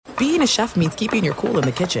being a chef means keeping your cool in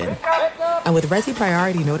the kitchen. And with Resi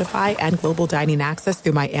Priority Notify and Global Dining Access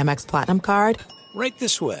through my Amex Platinum card, Right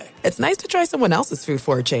this way. it's nice to try someone else's food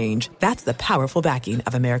for a change. That's the powerful backing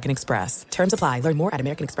of American Express. Terms apply. Learn more at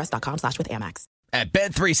americanexpress.com/withAmex. At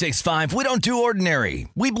Bet365, we don't do ordinary.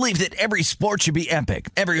 We believe that every sport should be epic.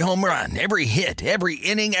 Every home run, every hit, every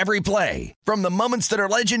inning, every play. From the moments that are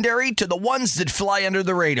legendary to the ones that fly under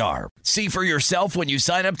the radar. See for yourself when you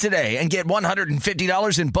sign up today and get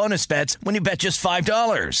 $150 in bonus bets when you bet just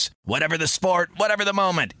 $5. Whatever the sport, whatever the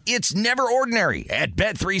moment, it's never ordinary at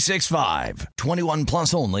Bet365. 21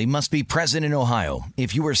 plus only. Must be present in Ohio.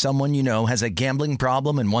 If you or someone you know has a gambling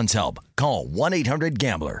problem and wants help, call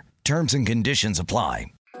 1-800-GAMBLER. Terms and conditions apply.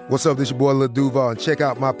 What's up, this your boy Lil Duval, and check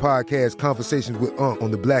out my podcast, Conversations with Unc, on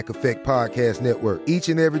the Black Effect Podcast Network. Each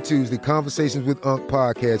and every Tuesday, Conversations with Unc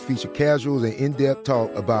podcast feature casuals and in-depth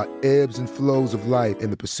talk about ebbs and flows of life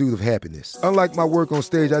and the pursuit of happiness. Unlike my work on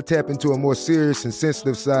stage, I tap into a more serious and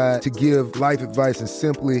sensitive side to give life advice and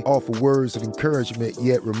simply offer words of encouragement,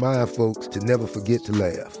 yet remind folks to never forget to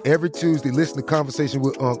laugh. Every Tuesday, listen to Conversation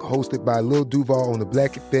with Unc, hosted by Lil Duval on the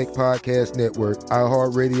Black Effect Podcast Network,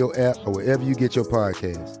 iHeartRadio app, or wherever you get your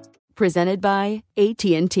podcasts. Presented by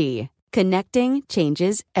AT&T. Connecting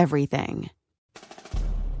changes everything.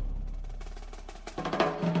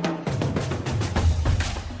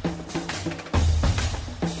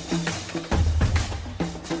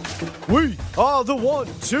 We are the 1,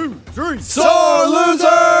 2, 3 Sore Losers!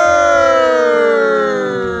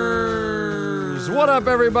 What up,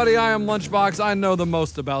 everybody? I am Lunchbox. I know the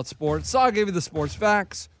most about sports, so I'll give you the sports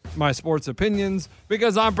facts, my sports opinions,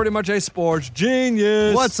 because I'm pretty much a sports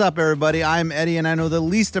genius. What's up, everybody? I'm Eddie, and I know the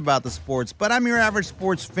least about the sports, but I'm your average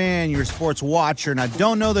sports fan, your sports watcher, and I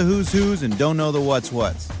don't know the who's who's and don't know the what's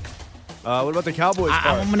what's. What about the Cowboys part?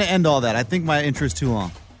 I'm going to end all that. I think my intro's too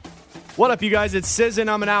long. What up, you guys? It's Sizzin.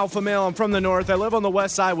 I'm an alpha male. I'm from the north. I live on the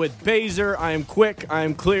west side with Baser. I am quick. I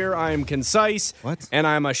am clear. I am concise. What? And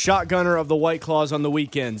I am a shotgunner of the White Claws on the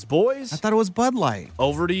weekends. Boys, I thought it was Bud Light.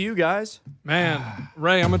 over to you guys. Man,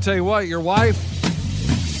 Ray, I'm going to tell you what, your wife,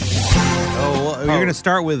 You're going to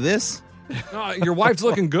start with this? your wife's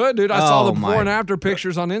looking good, dude. I saw the Oh, before my. and after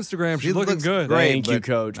pictures on Instagram. She's looking looks good. great, Thank you, but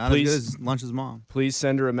Coach. Not Please. as good as Lunch's mom. Please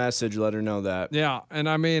send her a message. Let her know that. Yeah, and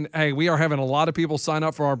I mean, hey, we are having a lot of people sign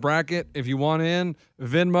up for our bracket. If you want in,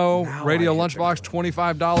 Venmo, Radio Lunchbox,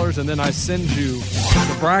 $25, and then I send you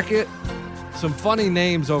the bracket. Some funny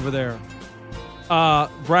names over there.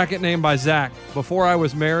 Bracket name by Zach. Before I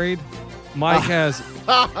was married, Mike has...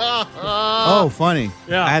 Oh, funny.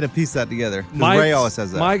 Yeah. I had to piece that together. 'Cause Mike's, Ray always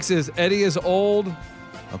says that. Mike says Eddie is old.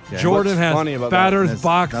 Okay. Jordan What's funny has about batter's That's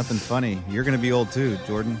box. nothing funny. You're going to be old too,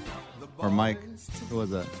 Jordan. Or Mike. Who was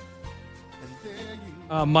that?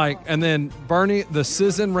 Mike. And then Bernie, the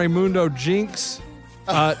Sizzin Raymundo Jinx.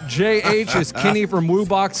 JH is Kenny from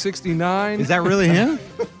WooBox 69. Is that really him?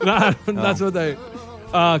 Nah, that's what they.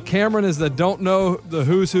 Cameron is the don't know the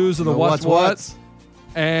who's of the what's.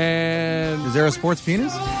 And Is there a sports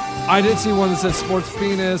penis? I did see one that said sports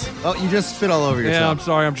penis. Oh, you just spit all over Yeah, yourself. I'm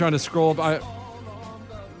sorry. I'm trying to scroll up.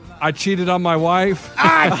 I cheated on my wife.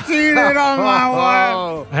 I cheated on my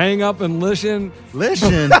wife. Hang up and listen.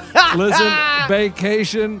 Listen. Listen.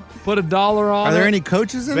 Vacation. Put $1 on Are there it. any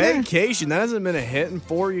coaches in there? Vacation. That hasn't been a hit in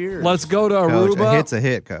 4 years. Let's go to Coach, Aruba. a hit's a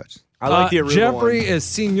hit, Coach. I like the Aruba Jeffrey one. is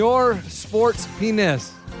Senor Sports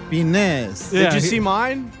Penis. Penis. Yeah, Did you he- see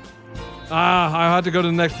mine? I had to go to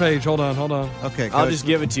the next page. Hold on. Okay, Coach. I'll just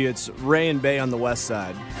give it to you. It's Ray and Bay on the west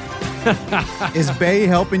side. Is Bay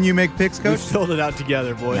helping you make picks, We Coach? filled it out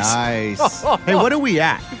together, boys. Nice. Hey, what are we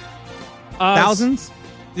at? Thousands?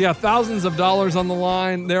 Yeah, thousands of dollars on the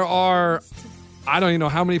line. There are, I don't even know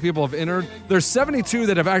how many people have entered. There's 72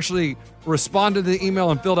 that have actually responded to the email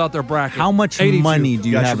and filled out their bracket. How much 82. money do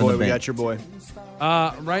you got have your boy. in the We bank? got your boy.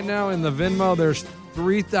 Right now in the Venmo, there's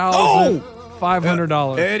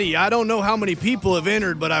 $3,500. Eddie, I don't know how many people have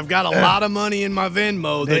entered, but I've got a lot of money in my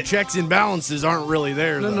Venmo. The checks and balances aren't really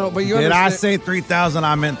there, No, but you Did I understand. say 3,000?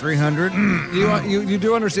 I meant 300. You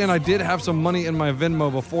do understand I did have some money in my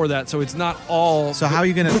Venmo before that, so it's not all. So how are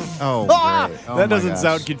you going to... Oh, great. Oh, That my doesn't gosh.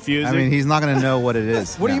 sound confusing. I mean, he's not going to know what it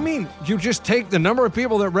is. What do you now. mean? You just take the number of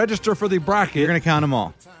people that register for the bracket. You're going to count them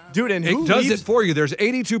all. Dude, and It who does leaves, it for you. There's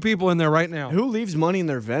 82 people in there right now. who leaves money in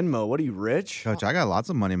their Venmo? What are you, rich? Coach, I got lots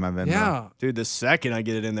of money in my Venmo. Yeah. Dude, the second I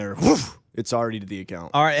get it in there, woof, it's already to the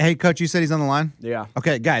account. All right. Hey, Coach, you said he's on the line? Yeah.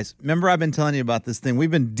 Okay, guys, remember I've been telling you about this thing.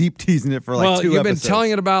 We've been deep teasing it for like Well, 2 you've episodes. been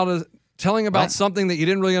telling about What? something that you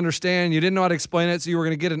didn't really understand. You didn't know how to explain it, so you were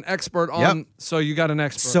going to get an expert on. Yep. So you got an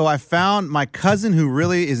expert. So I found my cousin who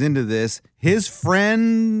really is into this. His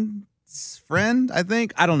friend's friend, I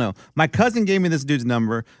think. I don't know. My cousin gave me this dude's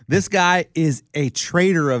number. This guy is a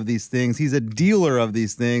trader of these things. He's a dealer of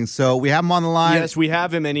these things. So we have him on the line. Yes, we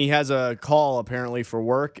have him, and he has a call apparently for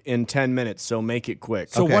work in 10 minutes, so make it quick.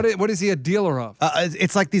 So Okay. what is he a dealer of?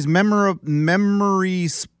 It's like these memory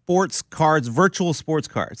sports cards, virtual sports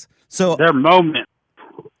cards. So Their moment.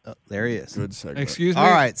 there he is. Good segue. Excuse me? All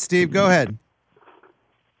right, Steve, go ahead.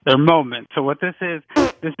 Their moment. So what this is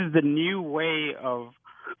the new way of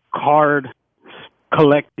card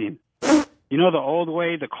collecting. You know the old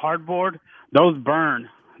way, the cardboard? Those burn.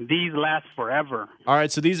 These last forever. All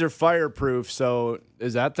right, so these are fireproof. So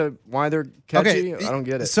is that why they're catchy? I don't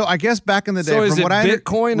get it. So I guess back in the day, So is from it what I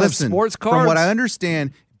Bitcoin of sports From cards? what I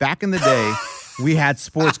understand, back in the day, we had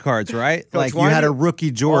sports cards, right? Coach, Like you why had do- a rookie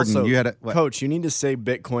Jordan. Also, You had a what? Coach, you need to say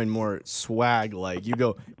Bitcoin more swag like. You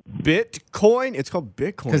go Bitcoin? It's called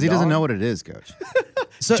Bitcoin. Because he doesn't dog. know what it is, Coach.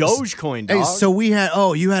 So, Dogecoin, Hey, dog. so we had,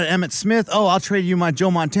 you had Emmitt Smith. Oh, I'll trade you my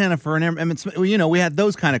Joe Montana for an Emmitt Smith. Well, you know, we had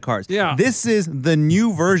those kind of cards. Yeah. This is the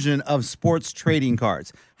new version of sports trading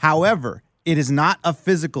cards. However, it is not a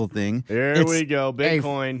physical thing. There It's we go, a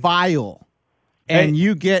Bitcoin. file. And Hey.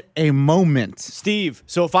 you get a moment. Steve,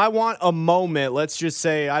 so if I want a moment, let's just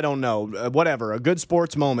say, I don't know, whatever, a good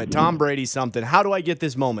sports moment, Tom Brady something, how do I get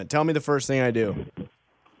this moment? Tell me the first thing I do.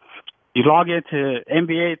 You log into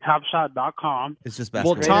NBATopShot.com. It's just Well,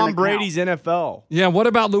 basketball. Tom account. Brady's NFL. Yeah, what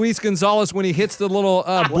about Luis Gonzalez when he hits the little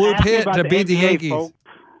blue Ask me pit about to the beat the NBA, Yankees? folks.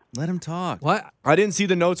 Let him talk. What? I didn't see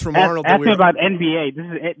the notes from Ask, Arnold. ask that me about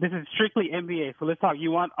NBA. This is strictly NBA. So let's talk.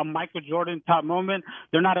 You want a Michael Jordan top moment?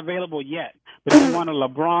 They're not available yet. But if you want a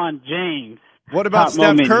LeBron James, What about top Steph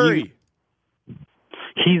moment, Curry?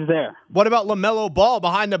 he's there. What about LaMelo Ball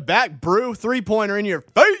behind the back, brew, three-pointer in your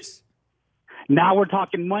face? Now we're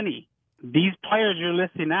talking money. These players you're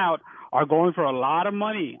listing out are going for a lot of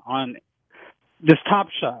money on this Top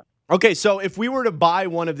Shot. Okay, so if we were to buy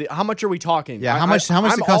one of the, how much are we talking? Yeah, how much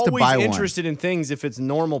does it cost to buy one? I'm always interested in things if it's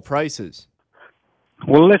normal prices.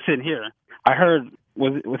 Well, listen here. I heard,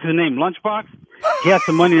 what's his name, Lunchbox? He had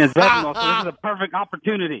some money in his Venmo, so this is a perfect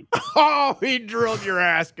opportunity. Oh, he drilled your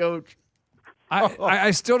ass, Coach.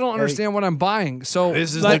 I still don't understand what I'm buying. So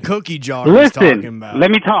This is like, the cookie jar he's talking Listen, about. let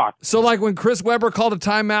me talk. so like when Chris Webber called a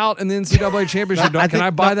timeout in the NCAA championship, I can think- I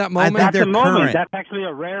buy no, that I moment? think That's they're a moment. current. That's actually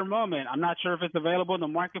a rare moment. I'm not sure if it's available in the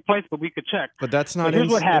marketplace, but we could check. But that's not here's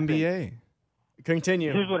what happened. NBA.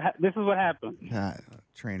 Continue. This is what happened. God,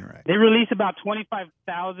 train wreck. They release about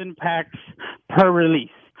 25,000 packs per release.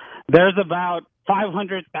 There's about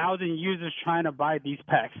 500,000 users trying to buy these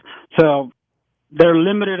packs. So they're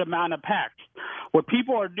limited amount of packs. What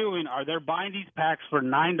people are doing are they're buying these packs for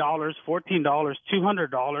 $9, $14,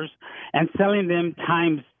 $200 and selling them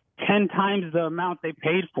times 10 times the amount they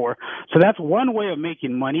paid for. So that's one way of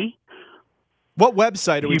making money. What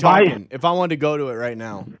website are we You buy- talking? If I wanted to go to it right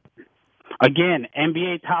now. Again,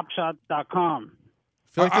 NBATopShot.com.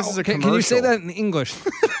 I feel like this is a commercial. Can you say that in English?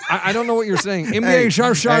 I don't know what you're saying. NBA Hey,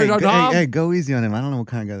 sharp. hey, go easy on him. I don't know what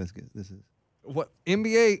kind of guy this is. What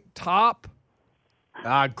NBA top?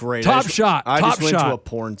 Ah, great. Top Shot. I Top just went Shot. to a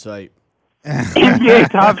porn site.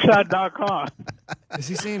 NBATopShot.com. Is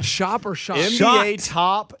he saying shop or shot? NBA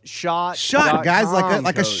Top Shot. Shot, guys,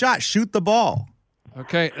 like a Coach. shot. Shoot the ball.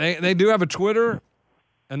 Okay, they do have a Twitter,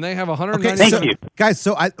 and they have Okay, 190. Thank you. guys.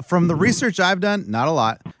 So from the research I've done, not a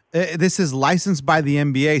lot. This is licensed by the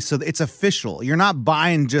NBA, so it's official. You're not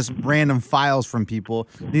buying just random files from people.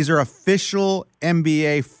 These are official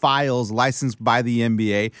NBA files licensed by the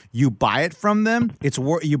NBA. You buy it from them.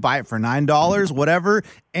 You buy it for $9, whatever,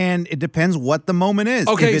 and it depends what the moment is.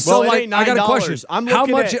 Okay, If it's- so Well, it like ain't I got a $9. question. I'm How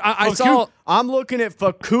looking much? at I saw. I'm looking at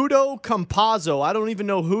Facundo Campazzo. I don't even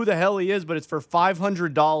know who the hell he is, but it's for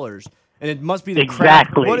 $500, and it must be the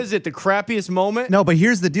Exactly. What is it? The crappiest moment? No, but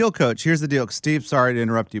here's the deal, Coach. Here's the deal. Steve, sorry to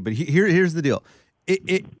interrupt you, but here's the deal.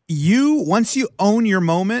 You once you own your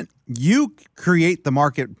moment, you create the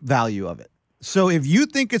market value of it. So if you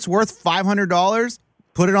think it's worth $500,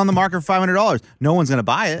 put it on the market for $500. No one's going to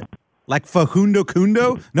buy it. Like Facundo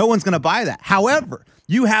Kundo, no one's going to buy that. However,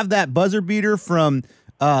 you have that buzzer beater from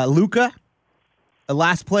Luka,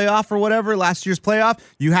 last playoff or whatever, last year's playoff.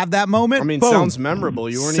 You have that moment. I mean, boom. sounds memorable.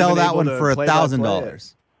 You weren't Sell even that able one to for play by play it.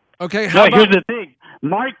 $1,000. Okay, No, how here's about? the thing.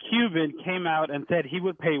 Mark Cuban came out and said he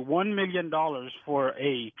would pay $1 million for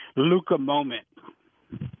a Luka moment,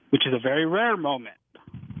 which is a very rare moment.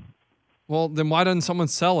 Well, then why doesn't someone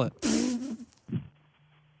sell it?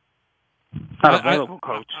 Not available,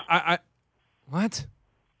 Coach. What?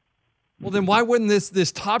 Well, then why wouldn't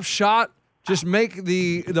this Top Shot just make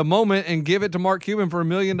the moment and give it to Mark Cuban for $1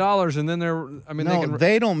 million, and then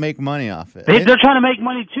they don't make money off it. They're trying to make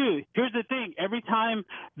money too. Here's the thing: every time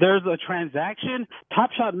there's a transaction,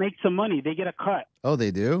 Top Shot makes some money. They get a cut. Oh,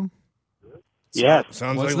 they do? Yes.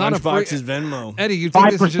 Sounds Well, like it's not a Lunchbox's Venmo. Eddie, you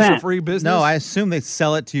think this is just a 5%. free business? No, I assume they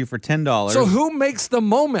sell it to you for $10. So who makes the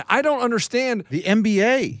moment? I don't understand. The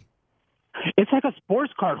NBA. It's like a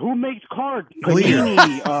sports card. Who makes cards? Clear.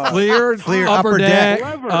 Panini, Clear, Upper Deck,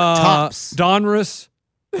 whoever. Tops. Donruss.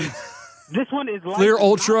 This one is licensed. Clear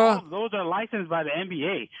Ultra. Not all of those are licensed by the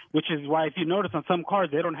NBA, which is why if you notice on some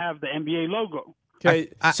cards they don't have the NBA logo.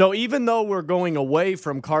 Okay, so even though we're going away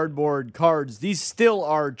from cardboard cards, these still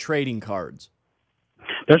are trading cards.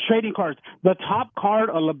 They're trading cards. The top card,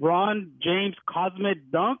 a LeBron James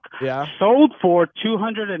Cosmic Dunk, Yeah. sold for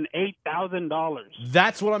 $208,000.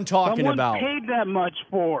 That's what I'm talking Someone about. paid that much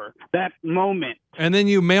for that moment. And then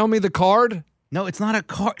you mail me the card? No, it's not a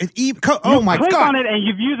car. Oh You my click God. on it and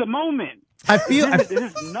you view the moment. I feel This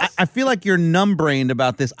is nuts. I feel like you're numb-brained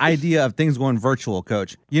about this idea of things going virtual,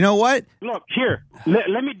 Coach. You know what? Look, here. Let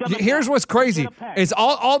me dumb it Here's down. what's crazy. Get a pack. It's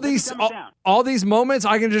all Let me these dumb it down. all these moments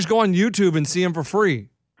I can just go on YouTube and see them for free.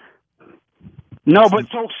 No, but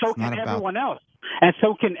so not can about- everyone else. And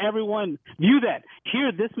so can everyone view that.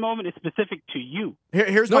 Here, this moment is specific to you.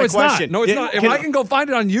 Here's No, my it's question. not. No, it's not. If I can go find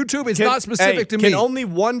it on YouTube, it's not specific to me. Can only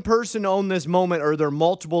one person own this moment, or are there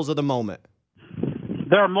multiples of the moment?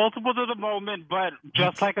 There are multiples of the moment, but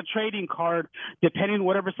just like a trading card, depending on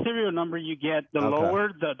whatever serial number you get, the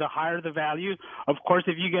lower, the higher the value. Of course,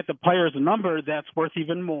 if you get the player's number, that's worth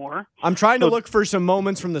even more. I'm trying to look for some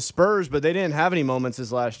moments from the Spurs, but they didn't have any moments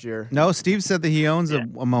this last year. No, Steve said that he owns a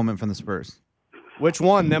moment from the Spurs. Which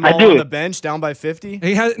one? Them I all do. on the bench, down by 50?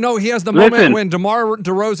 He has the Listen. moment when DeMar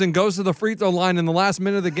DeRozan goes to the free throw line in the last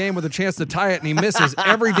minute of the game with a chance to tie it, and he misses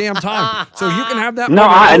every damn time. So you can have that. No,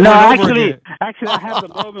 moment over and over actually, again. I have the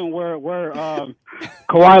moment where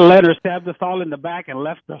Kawhi Leonard stabbed us all in the back and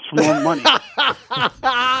left us for more money. For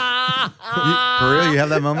real, you have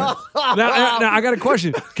that moment? Now, I got a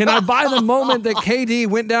question. Can I buy the moment that KD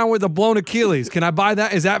went down with a blown Achilles? Can I buy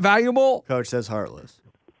that? Is that valuable? Coach says heartless.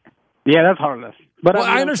 Yeah, that's heartless. But Well,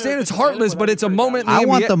 mean, I I'm understand sure it's heartless, but it's a moment. In the I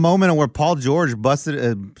want NBA. the moment where Paul George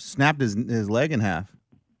snapped his leg in half.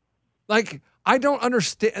 Like, I don't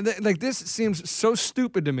understand. Like, this seems so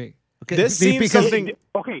stupid to me. Okay, This seems because something.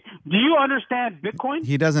 Okay, do you understand Bitcoin?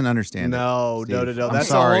 he doesn't understand. No. Steve. I'm That's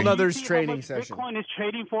sorry. a whole other Do you see how trading much session. Bitcoin is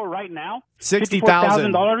trading for right now? $60,000.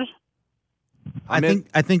 $54,000?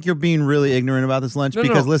 I think you're being really ignorant about this lunch No,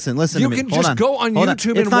 because no. listen You to me. can Hold just on. go on Hold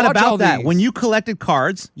YouTube It's and not watch about all that. these. When you collected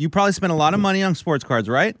cards, you probably spent a lot of money on sports cards,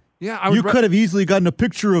 right? Yeah, I You would could have easily gotten a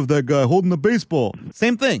picture of that guy holding the baseball.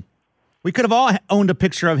 Same thing. We could have all owned a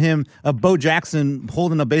picture of him, of Bo Jackson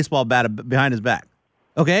holding a baseball bat behind his back.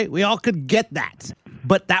 Okay? We all could get that.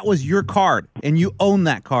 But that was your card, and you own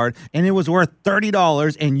that card, and it was worth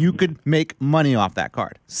 $30, and you could make money off that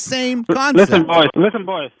card. Same concept. Listen,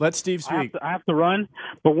 boys. Let Steve I have, speak. to, I have to run,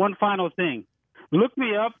 but one final thing. Look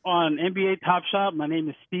me up on NBA Top Shop. My name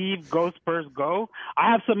is Steve Go Spurs Go. I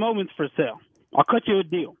have some moments for sale. I'll cut you a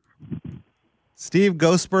deal. Steve,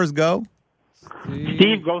 go Spurs, go.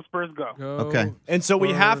 Steve Go Spurs Go. Okay. And so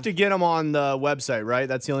we have to get them on the website, right?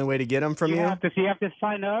 That's the only way to get them from you? You have to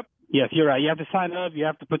sign up. Yes, you're right. You have to sign up. You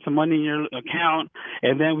have to put some money in your account,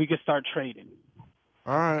 and then we can start trading.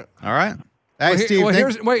 All right. All right. Hey, Steve.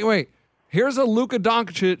 Wait. Here's a Luka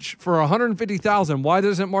Doncic for $150,000. Why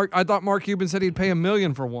doesn't Mark? I thought Mark Cuban said he'd pay $1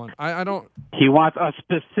 million for one. I don't. He wants a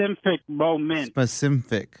specific moment.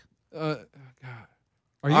 Specific. God.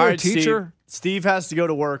 Are you All a right, teacher? Steve has to go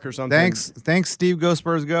to work or something. Thanks, Steve. Go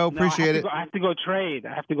Spurs, go. Appreciate it. I have to go trade.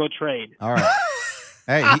 All right.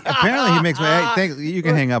 Hey, apparently he makes me. Hey, thanks. You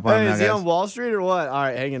can hang up on Hey, him now, is he guys. on Wall Street or what? All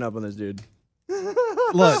right, hanging up on this dude.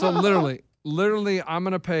 Look, So literally, I'm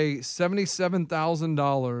gonna pay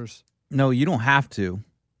 $77,000. no, you don't have to.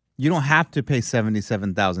 You don't have to pay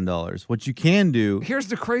 $77,000. What you can do Here's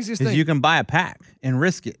the craziest is thing. you can buy a pack and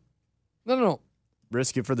risk it. No.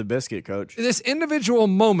 Risk it for the biscuit, coach. This individual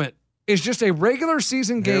moment is just a regular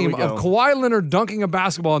season There we game of go. Kawhi Leonard dunking a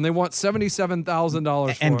basketball, and they want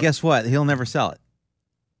 $77,000 for And it. guess what? He'll never sell it.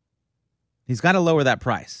 He's got to lower that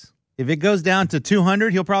price. If it goes down to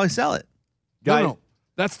 200, he'll probably sell it. No.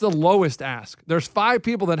 That's the lowest ask. There's 5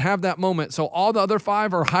 people that have that moment, so all the other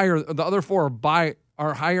 5 are higher. The other 4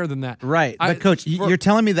 are higher than that. Right. But, Coach, you're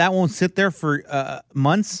telling me that won't sit there for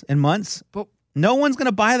months and months? But no one's going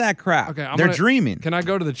to buy that crap. okay, They're dreaming. Can I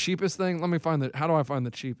go to the cheapest thing? Let me find how do I find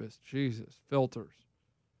the cheapest? Jesus, filters.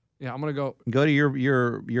 Yeah, I'm gonna go. Go to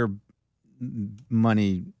your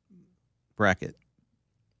money bracket.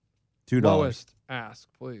 $2. Lowest ask,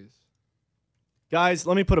 please. Guys,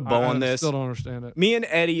 let me put a bow on I this. still don't understand it. Me and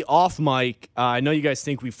Eddie off mic. I know you guys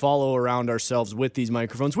think we follow around ourselves with these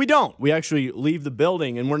microphones. We don't. We actually leave the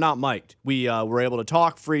building and we're not mic'd. We were able to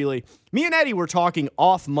talk freely. Me and Eddie were talking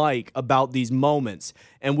off mic about these moments,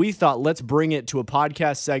 and we thought, let's bring it to a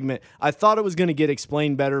podcast segment. I thought it was going to get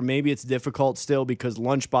explained better. Maybe it's difficult still because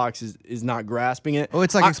Lunchbox is not grasping it. Oh,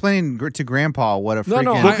 it's like explaining to Grandpa what a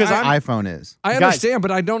freaking iPhone is. I understand,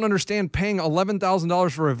 but I don't understand paying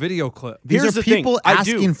 $11,000 for a video clip. These Here's are the thing. people I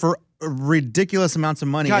asking do. for ridiculous amounts of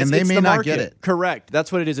money, Guys, and they it's may the not market. get it. Correct.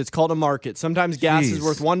 That's what it is. It's called a market. Sometimes gas is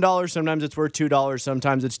worth $1. Sometimes it's worth $2.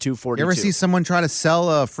 Sometimes it's $2.42. You ever see someone try to sell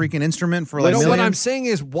a freaking instrument for like No, millions? what I'm saying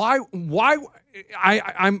is why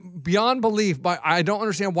I'm beyond belief, but I don't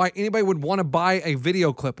understand why anybody would want to buy a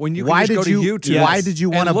video clip when you can just go to YouTube. Why did you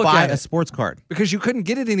want to and look buy at a it. sports card? Because you couldn't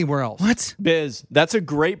get it anywhere else. What? Biz, that's a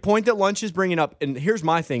great point that Lunch is bringing up. And here's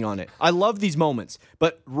my thing on it. I love these moments.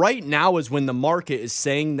 But right now is when the market is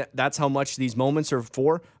saying that that's how much these moments are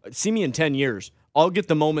for. See me in 10 years. I'll get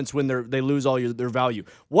the moments when they lose all their value.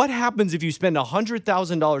 What happens if you spend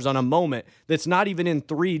 $100,000 on a moment that's not even in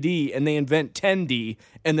 3D and they invent 10D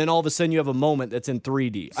and then all of a sudden you have a moment that's in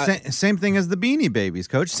 3D? Same thing as the Beanie Babies,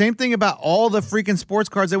 Coach. Same thing about all the freaking sports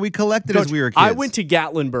cards that we collected Coach, as we were kids. I went to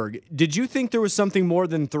Gatlinburg. Did you think there was something more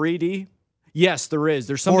than 3D? Yes, there is.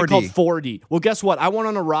 There's something 4D. called 4D. Well, guess what? I went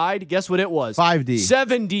on a ride. Guess what it was? 5D.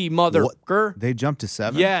 7D, motherfucker. They jumped to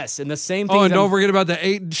 7? Yes, and the same thing. Oh, and don't forget about the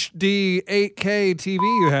HD 8K TV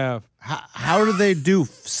you have. How do they do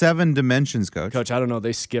 7 dimensions, Coach? Coach, I don't know.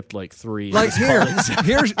 They skipped like 3. Like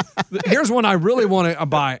here's one I really want to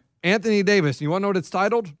buy. Anthony Davis. You want to know what it's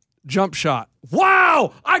titled? Jump shot.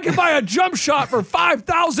 Wow! I can buy a jump shot for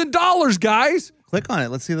 $5,000, guys. Click on it.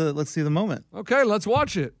 Let's see the moment. Okay, let's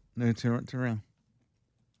watch it. No, turn around.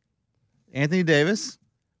 Anthony Davis.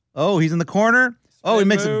 Oh, he's in the corner. Oh, he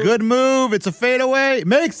makes a good move. It's a fadeaway.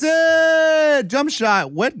 Makes it. Jump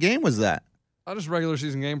shot. What game was that? Just regular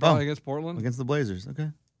season game, probably against Portland. Against the Blazers. Okay.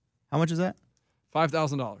 How much is that?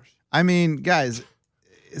 $5,000. I mean, guys.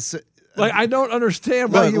 I don't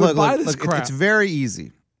understand why you would buy this crap. It's very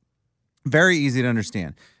easy. Very easy to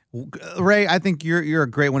understand. Ray, I think you're a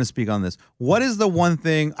great one to speak on this. What is the one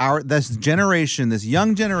thing this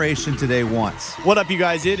young generation today wants? What up, you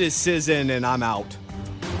guys? It is Sizzin, and I'm out.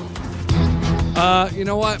 You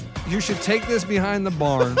know what? You should take this behind the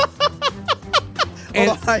barn.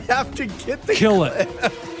 And I have to get the kill it.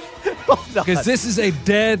 Because this is a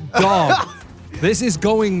dead dog. This is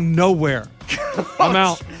going nowhere. I'm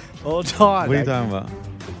out. Hold on. What are you talking about?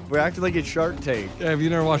 We're acting like it's Shark Tank. Yeah, have you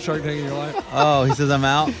never watched Shark Tank in your life? Oh, he says I'm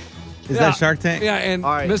out? Is that Shark Tank? Yeah, and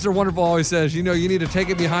right. Mr. Wonderful always says, you need to take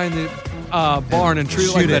it behind the barn and treat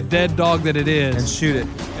it like the dead dog that it is. And shoot it.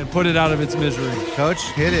 And put it out of its misery. Coach,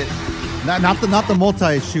 hit it. Not the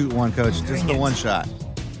multi-shoot one, Coach. Just the one shot.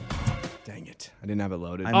 Dang it. I didn't have it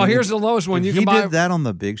loaded. Here's the lowest one. He did that on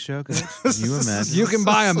the Big Show, Coach. You imagine. You can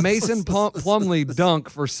buy a Mason Plumlee dunk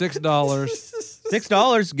for $6.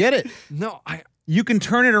 $6? Get it. No, You can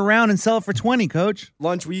turn it around and sell it for $20, Coach.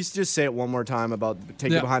 Lunch, we used to just say it one more time about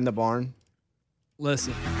take it behind the barn.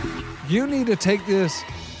 Listen, you need to take this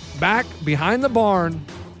back behind the barn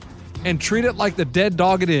and treat it like the dead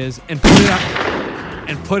dog it is and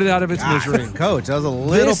put it out of its misery. Coach, that was a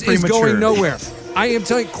little this premature. This is going nowhere. I am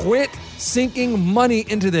telling you, quit sinking money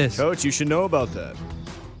into this. Coach, you should know about that.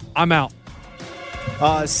 I'm out.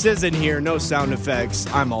 Sizzin here, no sound effects.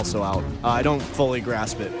 I'm also out. I don't fully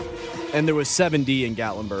grasp it. And there was 7D in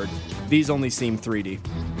Gatlinburg. These only seem 3D.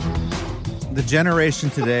 The generation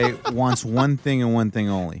today wants one thing and one thing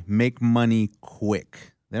only: make money quick.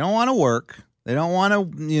 They don't want to work. They don't want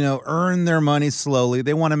to, earn their money slowly.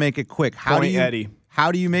 They want to make it quick. How do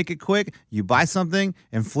you make it quick? You buy something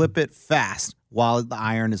and flip it fast while the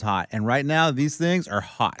iron is hot. And right now, these things are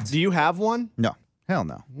hot. Do you have one? No. Hell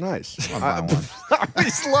no. Nice. I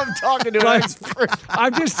just love talking to an expert.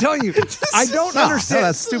 I'm just telling you, I don't understand. No,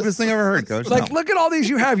 that's the stupidest thing I've ever heard, Coach. Look at all these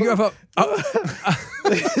you have. You have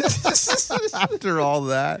After all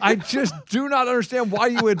that. I just do not understand why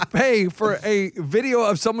you would pay for a video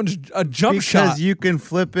of someone's jump shot. Because you can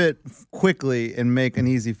flip it quickly and make an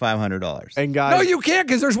easy $500. And guys, no, you can't,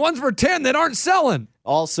 because there's ones for 10 that aren't selling.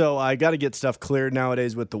 Also, I got to get stuff cleared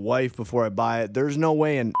nowadays with the wife before I buy it. There's no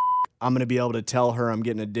way I'm going to be able to tell her I'm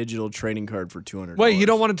getting a digital trading card for $200. Wait, you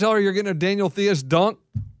don't want to tell her you're getting a Daniel Theus dunk?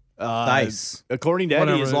 Nice. According to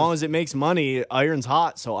Eddie, as long as it makes money, iron's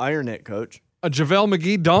hot, so iron it, Coach. A JaVale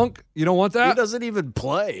McGee dunk? You don't want that? He doesn't even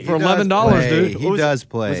play. For $11, dude. He does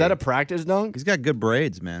play. Was that a practice dunk? He's got good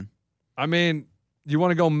braids, man. I mean, you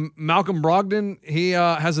want to go Malcolm Brogdon? He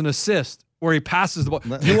has an assist where he passes the ball.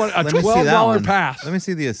 You want a $12 pass. Let me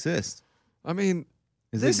see the assist. I mean,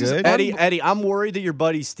 Is this it good? Eddie, I'm worried that your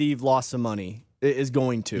buddy Steve lost some money. Is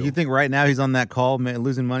going to. You think right now he's on that call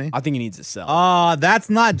losing money? I think he needs to sell. Oh, that's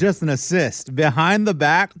not just an assist. Behind the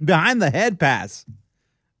back, behind the head pass.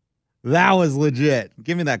 That was legit.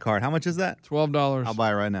 Give me that card. How much is that? $12. I'll buy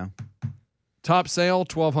it right now. Top sale,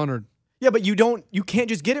 $1,200. Yeah, but you can't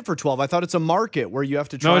just get it for 12. I thought it's a market where you have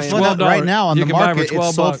to try. No, it's and $12. Right now on You the can buy it market, for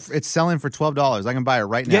 $12. it's selling for $12. I can buy it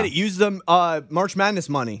right now. get it. Use the March Madness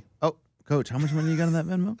money. Oh, Coach, how much money you got on that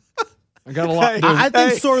Venmo? I got a lot. Hey, dude. I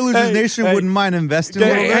think Sore Losers Nation wouldn't mind investing.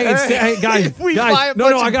 Hey, guys, If we buy a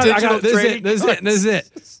no, bunch I of got it. digital This trading is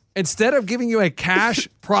it. Instead of giving you a cash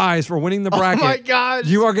prize for winning the bracket, my gosh.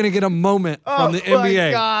 you are going to get a moment from the Oh my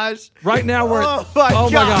NBA. gosh. Right now, we're Oh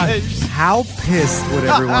my gosh. How pissed would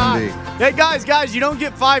everyone be? Hey guys, you don't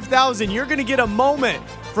get 5,000. You're gonna get a moment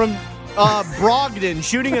from Brogdon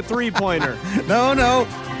shooting a 3-pointer. No.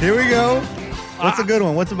 Here we go. What's a good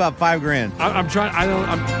one? What's about $5,000? I'm trying.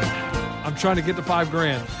 I'm trying to get to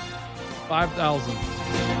 $5,000. 5,000.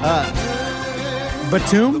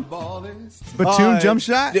 Batum jump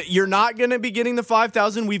shot? You're not going to be getting the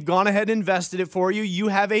 5,000. We've gone ahead and invested it for you. You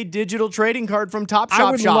have a digital trading card from Top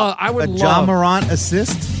Shop Shop. I would A love. John Morant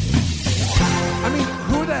assist? I mean,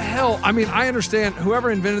 who the hell? I mean, I understand.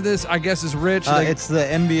 Whoever invented this, I guess, is rich. It's the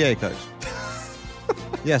NBA, Coach.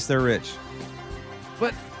 Yes, they're rich.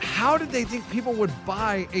 But how did they think people would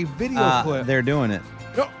buy a video clip? They're doing it.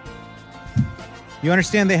 No. You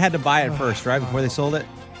understand they had to buy it first, right, before they sold it?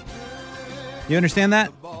 You understand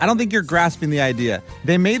that? I don't think you're grasping the idea.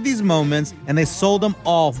 They made these moments, and they sold them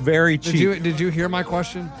all very cheap. Did you hear my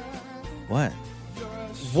question? What?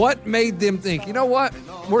 What made them think, you know what?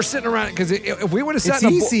 We're sitting around, because if we would have sat It's in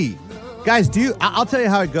a easy. Guys, I'll tell you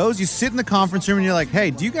how it goes. You sit in the conference room, and you're like,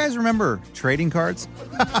 hey, do you guys remember trading cards?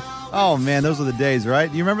 Oh, man, those were the days, right?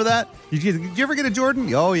 Do you remember that? Did you ever get a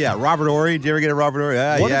Jordan? Oh, yeah. Robert Horry. Did you ever get a Robert Horry?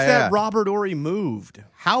 What if that Robert Horry moved?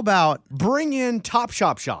 How about Bring in Top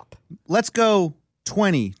Shop Shop. let's go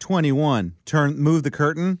 2021. Move the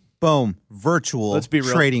curtain. Boom. Virtual Let's be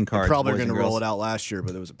real. trading cards. They probably boys going to and roll girls. it out last year,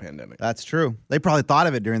 but there was a pandemic. That's true. They probably thought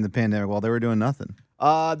of it during the pandemic while they were doing nothing.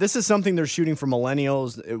 This is something they're shooting for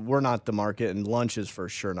millennials. We're not the market, and lunch is for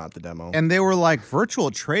sure not the demo. And they were like virtual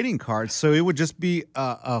trading cards, so it would just be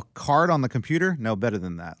a card on the computer. No, better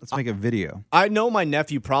than that. Let's make a video. I know my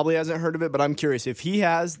nephew probably hasn't heard of it, but I'm curious. If he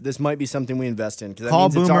has, this might be something we invest in. Call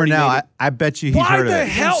Boomer now. I bet you he's Why heard of the it.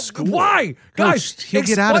 hell? Why? Guys, he'll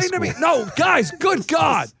get out of explain to me. school. No, guys, good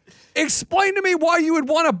God. Explain to me why you would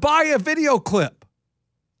want to buy a video clip.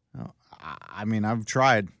 I mean, I've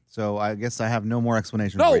tried, so I guess I have no more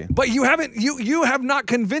explanation for No, you. but you haven't. You have not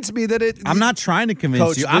convinced me that it. I'm not trying to convince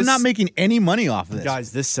Coach, you. I'm this- not making any money off of this.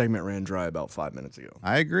 Guys, this segment ran dry about 5 minutes ago.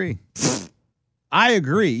 I agree. I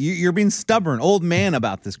agree. You're being stubborn, old man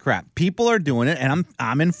about this crap. People are doing it, and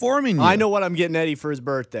I'm informing you. I know what I'm getting Eddie for his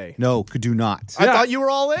birthday. No, do not. I thought you were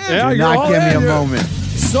all in. Yeah, Do you're not all give me in. a You're moment.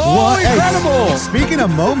 So What? Hey, incredible. speaking of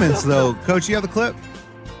moments, though, Coach, you have the clip?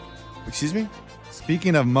 Excuse me?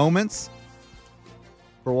 Speaking of moments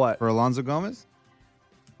For what? for Alonzo Gomez,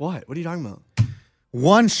 What? What are you talking about?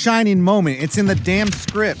 one shining moment. It's in the damn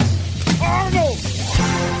script.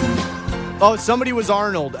 Oh, somebody was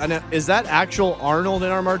Arnold. And is that actual Arnold in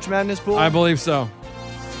our March Madness pool? I believe so.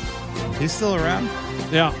 He's still around?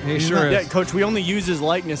 Yeah, he He's sure not- is. Yeah, Coach, we only use his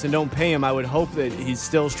likeness and don't pay him. I would hope that he's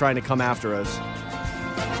still trying to come after us.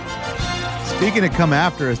 Speaking of come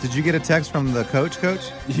after us, did you get a text from the coach?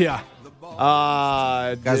 Yeah.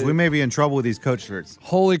 Guys, we may be in trouble with these coach shirts.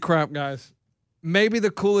 Holy crap, guys! Maybe the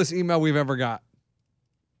coolest email we've ever got.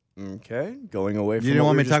 Okay, going away from You didn't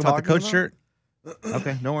what want we me were to talk about the just coach talking shirt?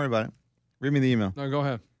 Okay, don't worry about it. Read me the email. No, go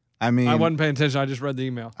ahead. I mean, I wasn't paying attention. I just read the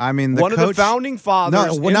email. I mean, the One coach, of the founding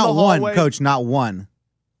fathers No, in not the one, hallway, coach, not one.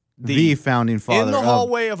 The founding father. in the of-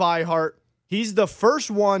 hallway of iHeart. He's the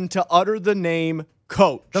first one to utter the name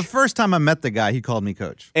Coach. The first time I met the guy, he called me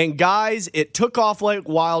coach. And guys, it took off like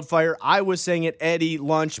wildfire. I was saying it. Eddie,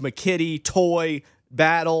 Lunch, McKitty, Toy,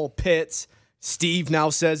 Battle, Pitts. Steve now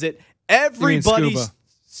says it. Everybody,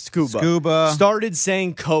 Scuba started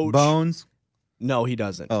saying Coach. Bones. No, he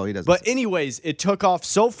doesn't. Oh, he doesn't. But anyways, it took off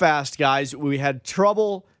so fast, guys. We had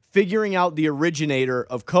trouble figuring out the originator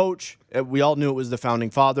of Coach. We all knew it was the founding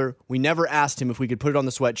father. We never asked him if we could put it on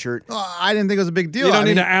the sweatshirt. I didn't think it was a big deal. You don't I need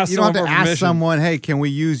mean, to ask You don't have to someone for ask permission. someone, hey, can we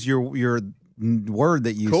use your word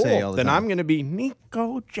that you Cool. say all the Then time? I'm going to be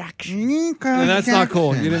Nico Jackson. And that's not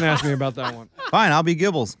cool. You didn't ask me about that one. Fine, I'll be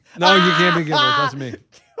Gibbles. No, you can't be Gilbert. That's me.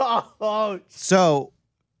 So,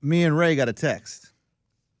 me and Ray got a text,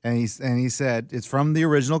 and he said it's from the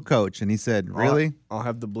original coach, and he said, "Really, I'll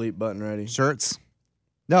have the bleep button ready. shirts?"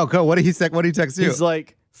 No, what did he say? What did he text you? He's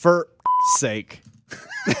like, for sake.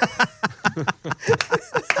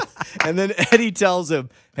 And then Eddie tells him,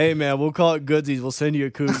 hey, man, we'll call it Goodsies. We'll send you a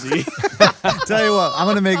koozie. Tell you what, I'm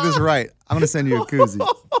going to make this right. I'm going to send you a koozie.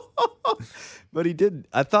 But he didn't.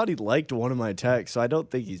 I thought he liked one of my texts, so I don't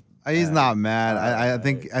think he's not mad. I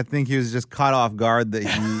think he was just caught off guard that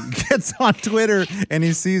he gets on Twitter and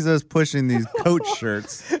he sees us pushing these coach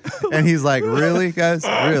shirts. And he's like, really, guys?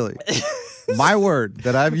 Really? My word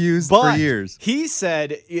that I've used for years. He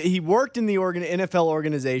said he worked in the NFL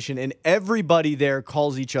organization, and everybody there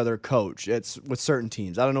calls each other coach. It's with certain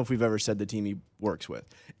teams. I don't know if we've ever said the team he works with.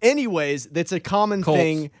 Anyways, that's a common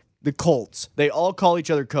thing. The Colts. They all call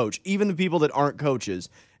each other coach, even the people that aren't coaches.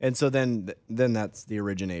 And so then that's the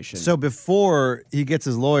origination. So before he gets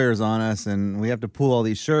his lawyers on us and we have to pull all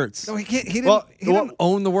these shirts. No, he didn't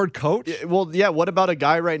own the word coach. Well, yeah, what about a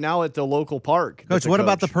guy right now at the local park? Coach, what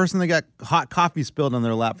about the person that got hot coffee spilled on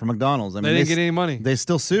their lap from McDonald's? I mean, they didn't get any money. They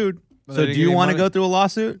still sued. So do you want to go through a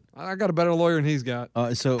lawsuit? I got a better lawyer than he's got.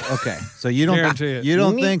 So you don't Guarantee it. You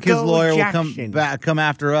don't think his lawyer Jackson will come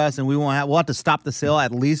after us and we'll have to stop the sale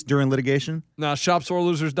at least during litigation? No,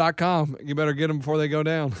 shopsorelosers.com. You better get them before they go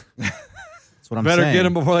down. That's what I'm better saying. get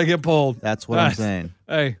them before they get pulled. That's what I'm saying.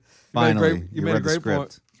 Hey, finally, you made a great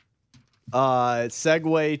point.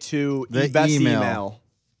 Segue to the best email.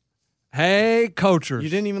 Hey, coachers. You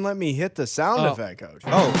didn't even let me hit the sound effect, Coach.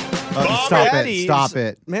 Stop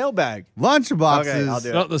it. Mailbag. Lunchboxes. Okay, I'll do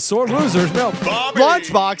it. No, the sore losers mailbag.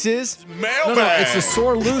 Lunchboxes. No, it's the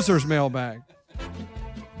sore losers mailbag.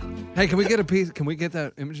 Hey, can we get a piece? Can we get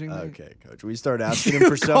that imaging? Okay, Coach. We start asking him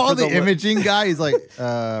for stuff. Call for the imaging guy. He's like,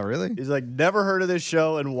 really? He's like, never heard of this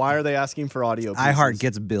show, and why are they asking for audio pieces? iHeart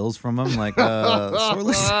gets bills from him. Like,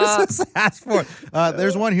 ask for it.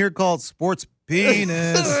 There's one here called Sports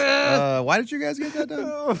Penis. Why did you guys get that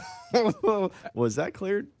done? Was that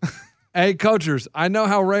cleared? Hey, coachers, I know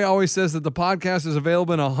how Ray always says that the podcast is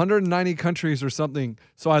available in 190 countries or something,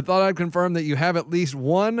 so I thought I'd confirm that you have at least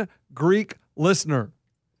one Greek listener.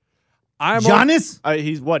 Giannis?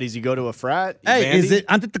 Does he go to a frat? Hey, Vandy? is it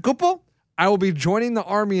Antetokounmpo? I will be joining the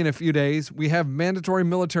Army in a few days. We have mandatory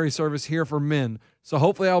military service here for men, so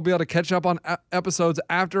hopefully I'll be able to catch up on episodes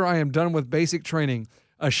after I am done with basic training.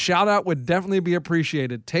 A shout-out would definitely be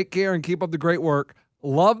appreciated. Take care and keep up the great work.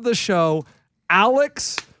 Love the show.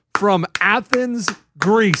 Alex from Athens,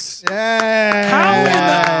 Greece. Yay!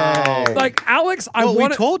 Alex, we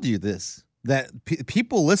told you this, that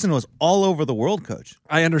people listen to us all over the world, Coach.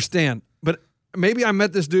 I understand, but maybe I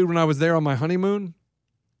met this dude when I was there on my honeymoon,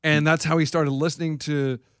 and that's how he started listening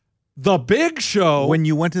to The Big Show. When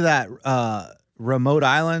you went to that remote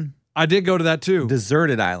island? I did go to that too.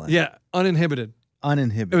 Deserted island. Yeah, uninhibited.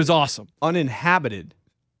 Uninhibited. It was awesome. Uninhabited.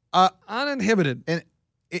 Uninhibited.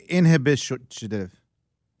 Inhibitive.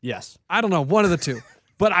 Yes. I don't know, one of the two.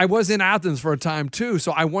 But I was in Athens for a time too,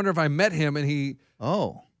 so I wonder if I met him and he.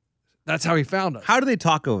 Oh. That's how he found us. How do they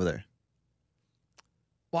talk over there?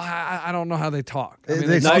 Well, I don't know how they talk. I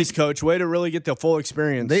mean, Nice, Coach. Way to really get the full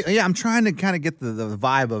experience. I'm trying to kind of get the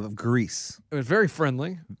vibe of Greece. It was very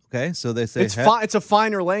friendly. Okay, so they say it's a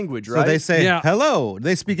finer language, right? So they say hello. Do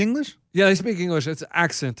they speak English? Yeah, they speak English. It's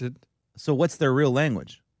accented. So what's their real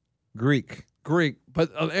language? Greek. But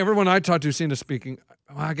everyone I talked to seemed to speaking.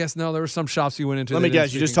 Well, I guess no. There were some shops you went into. Let me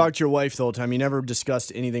guess. You just talked to your wife the whole time. You never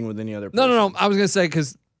discussed anything with any other person. No. I was going to say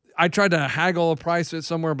because I tried to haggle a price at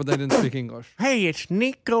somewhere, but they didn't speak English. Hey, it's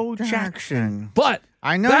Nico Jackson. But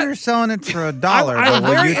I know you're selling it for $1. I'm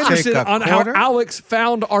very interested on how Alex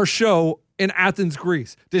found our show in Athens,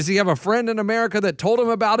 Greece. Does he have a friend in America that told him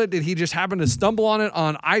about it? Did he just happen to stumble on it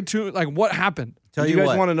on iTunes? Like, what happened? Tell you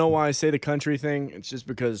guys want to know why I say the country thing? It's just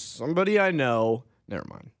because somebody I know. Never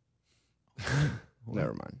mind.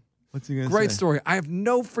 Never mind. What's he gonna say? Great story. I have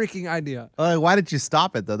no freaking idea. Why did you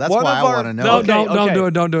stop it though? That's why I want to know. Don't do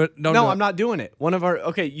it. Don't do it. No, I'm not doing it. One of our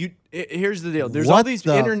here's the deal. There's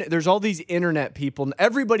all these internet people. And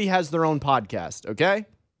everybody has their own podcast. Okay,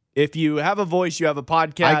 if you have a voice, you have a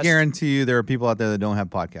podcast. I guarantee you, there are people out there that don't have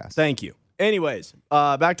podcasts. Thank you. Anyways,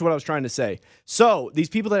 back to what I was trying to say. So these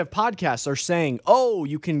people that have podcasts are saying, "Oh,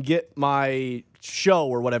 you can get my show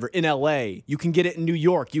or whatever in LA. You can get it in New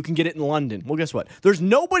York. You can get it in London." Well, guess what? There's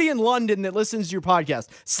nobody in London that listens to your podcast.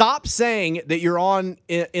 Stop saying that you're on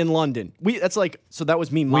in London. So that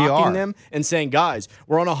was me mocking them and saying, guys,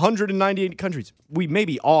 we're on 198 countries. We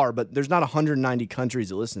maybe are, but there's not 190 countries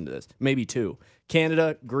that listen to this. Maybe 2.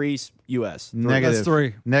 Canada, Greece, US. Negative. That's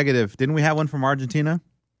 3. Negative. Didn't we have one from Argentina?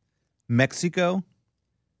 Mexico?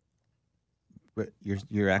 But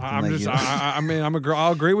you're acting I'm like just. you.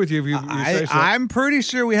 I'll agree with you if you say so. I'm pretty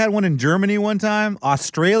sure we had one in Germany one time.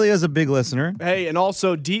 Australia's a big listener. Hey, and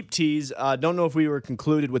also Deep Tease. Don't know if we were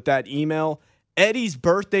concluded with that email. Eddie's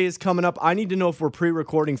birthday is coming up. I need to know if we're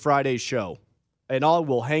pre-recording Friday's show, and I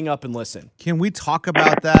will hang up and listen. Can we talk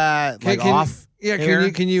about that off? Yeah, air?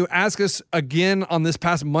 can you ask us again on this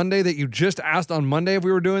past Monday that you just asked on Monday if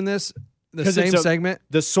we were doing this? The same segment?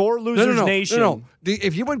 The Sore Losers Nation. No.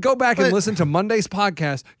 If you would go back and listen to Monday's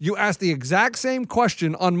podcast, you asked the exact same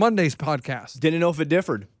question on Monday's podcast. Didn't know if it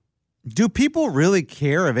differed. Do people really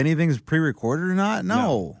care if anything's pre-recorded or not?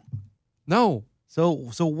 No. So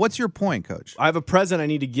what's your point, Coach? I have a present I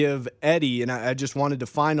need to give Eddie, and I just wanted to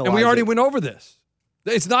finalize. And we already went over this.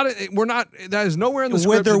 It's not. We're not. That is nowhere in the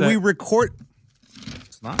script. Whether we record,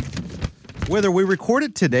 it's not. Whether we record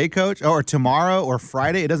it today, Coach, or tomorrow or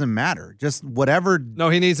Friday, it doesn't matter. Just whatever. No,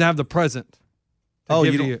 he needs to have the present.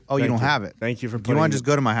 You don't have it. Thank you for. Do you want to just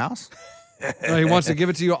go to my house? No, he wants to give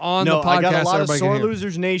it to you on the podcast. I got a lot of so Sore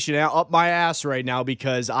Losers Nation up my ass right now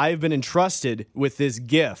because I've been entrusted with this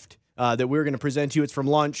gift that we're going to present to you. It's from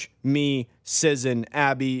Lunch, me, Sizzin,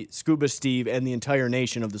 Abby, Scuba Steve, and the entire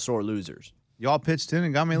nation of the Sore Losers. Y'all pitched in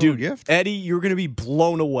and got me a little gift? Eddie, you're going to be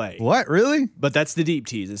blown away. What? Really? But that's the Deep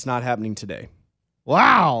Tease. It's not happening today.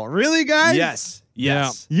 Wow. Really, guys? Yes.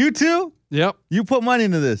 Yeah. You too? Yep. You put money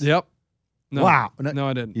into this? Yep. No. Wow. No,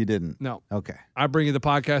 I didn't. You didn't? No. Okay. I bring you the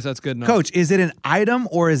podcast. That's good enough. Coach, is it an item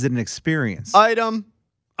or is it an experience? Item.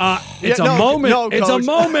 It's a moment. No, it's a Coach.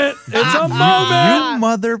 moment. It's a moment. You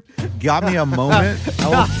mother got me a moment. I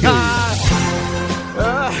will kill you.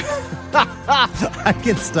 I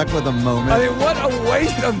get stuck with a moment. I mean, what a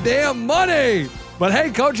waste of damn money. But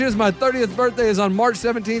hey, coaches, my 30th birthday is on March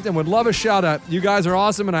 17th and would love a shout out. You guys are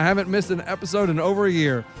awesome, and I haven't missed an episode in over a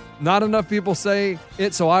year. Not enough people say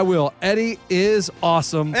it, so I will. Eddie is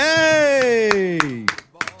awesome. Hey!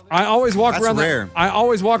 I always walk That's around rare. I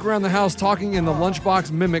always walk around the house talking in the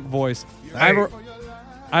Lunchbox mimic voice. I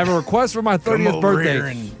have a request for my 30th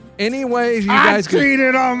birthday. Any ways you guys could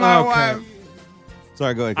cheated on my wife.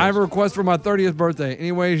 Sorry, go ahead, Coach. I have a request for my 30th birthday.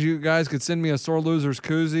 Any ways you guys could send me a Sore Losers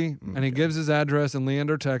koozie? And he gives his address in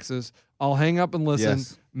Leander, Texas. I'll hang up and listen.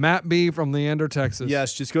 Yes. Matt B. from Leander, Texas.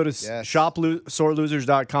 Yes, just go to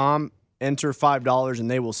shopsorelosers.com, enter $5, and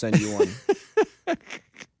they will send you one.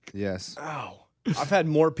 Yes. Ow. I've had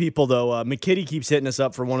more people, though. McKitty keeps hitting us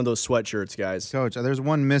up for one of those sweatshirts, guys. Coach, there's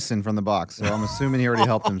one missing from the box, so I'm assuming he already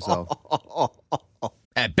helped himself.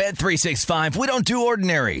 At Bet365, we don't do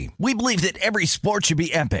ordinary. We believe that every sport should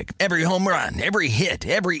be epic. Every home run, every hit,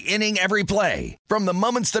 every inning, every play. From the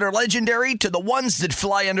moments that are legendary to the ones that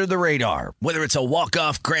fly under the radar. Whether it's a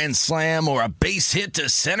walk-off grand slam or a base hit to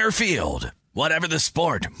center field. Whatever the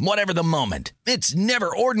sport, whatever the moment. It's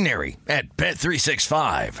never ordinary at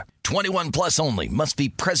Bet365. 21 plus only. Must be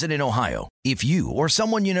present in Ohio. If you or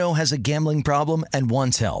someone you know has a gambling problem and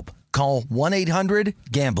wants help, call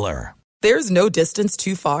 1-800-GAMBLER. There's no distance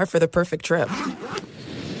too far for the perfect trip.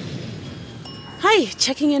 Hi,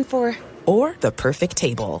 checking in for... Or the perfect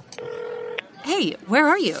table. Hey, where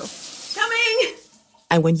are you? Coming!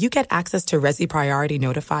 And when you get access to Resi Priority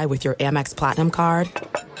Notify with your Amex Platinum card...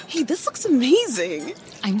 Hey, this looks amazing.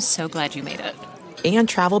 I'm so glad you made it. And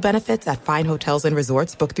travel benefits at fine hotels and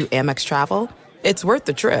resorts booked through Amex Travel, it's worth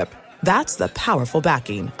the trip. That's the powerful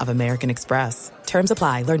backing of American Express. Terms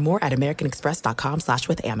apply. Learn more at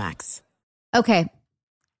americanexpress.com/withAmex. Okay.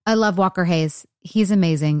 I love Walker Hayes. He's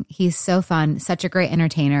amazing. He's so fun, such a great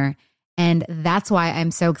entertainer. And that's why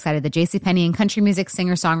I'm so excited that JCPenney and country music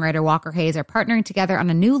singer-songwriter Walker Hayes are partnering together on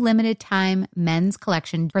a new limited-time men's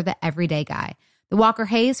collection for the everyday guy. The Walker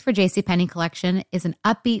Hayes for JCPenney collection is an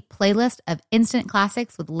upbeat playlist of instant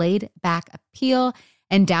classics with laid-back appeal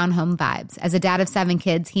and down-home vibes. As a dad of 7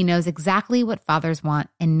 kids, he knows exactly what fathers want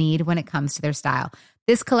and need when it comes to their style.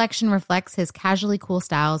 This collection reflects his casually cool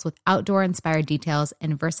styles with outdoor-inspired details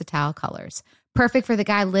and versatile colors. Perfect for the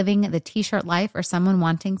guy living the t-shirt life or someone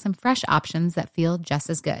wanting some fresh options that feel just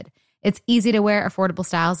as good. It's easy to wear, affordable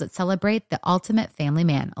styles that celebrate the ultimate family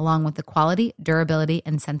man, along with the quality, durability,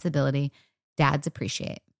 and sensibility dads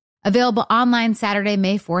appreciate. Available online Saturday,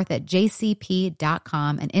 May 4th at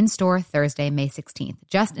jcp.com and in-store Thursday, May 16th,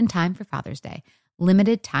 just in time for Father's Day.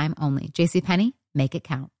 Limited time only. JCPenney, make it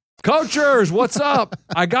count. Coachers, what's up?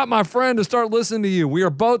 I got my friend to start listening to you. We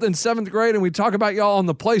are both in 7th grade, and we talk about y'all on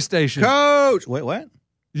the PlayStation. Coach! Wait, what?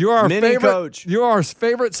 You are our Mini favorite coach. You are our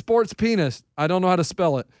favorite sports penis. I don't know how to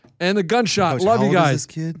spell it. And the gunshot. Coach, Love how you old is guys. this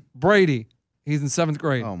kid? Brady. He's in 7th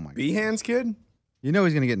grade. Oh, my God. B-Hands kid? You know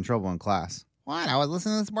he's going to get in trouble in class. What? I was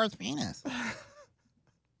listening to Sports Penis.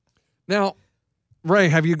 Now, Ray,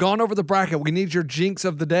 have you gone over the bracket? We need your jinx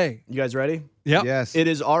of the day. You guys ready? Yep. Yes. It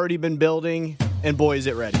has already been building, and boy, is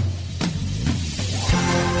it ready.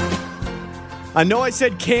 I know I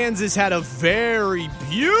said Kansas had a very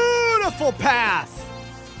beautiful path,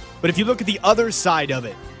 but if you look at the other side of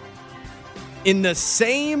it, in the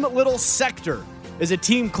same little sector is a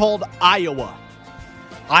team called Iowa.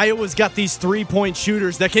 Iowa's got these three-point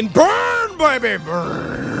shooters that can burn, baby,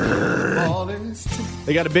 burn.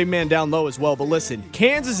 They got a big man down low as well, but listen,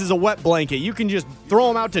 Kansas is a wet blanket. You can just throw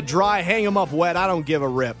them out to dry, hang them up wet. I don't give a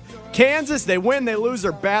rip. Kansas, they win, they lose,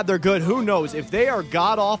 they're bad, they're good. Who knows? If they are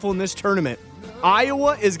god-awful in this tournament,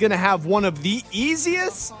 Iowa is going to have one of the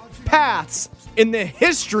easiest paths in the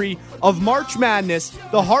history of March Madness.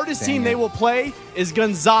 The hardest team they will play is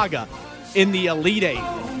Gonzaga in the Elite Eight.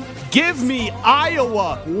 Give me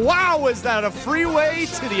Iowa. Wow, is that a freeway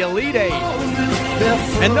to the Elite Eight?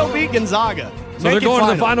 And they'll beat Gonzaga. So they're going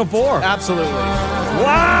to the Final Four. Absolutely.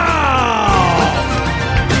 Wow!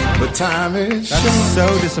 The time is That's so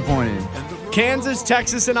disappointing. Kansas,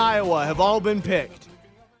 Texas, and Iowa have all been picked.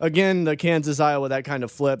 Again, the Kansas-Iowa, that kind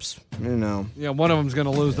of flips, you know. Yeah, one of them's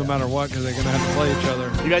going to lose no matter what because they're going to have to play each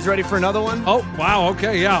other. You guys ready for another one? Oh, wow.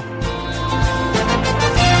 Okay, yeah.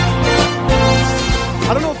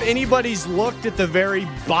 I don't know if anybody's looked at the very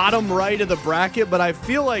bottom right of the bracket, but I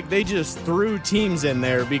feel like they just threw teams in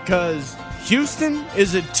there because Houston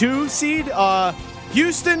is a 2 seed.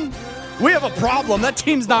 Houston, we have a problem. That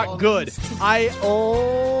team's not good. I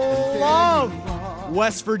love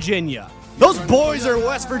West Virginia. Those boys are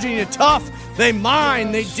West Virginia tough. They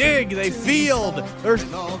mine, they dig, they field,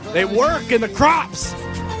 they work in the crops.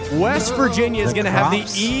 West Virginia is going to have the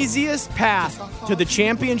easiest path to the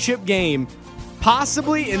championship game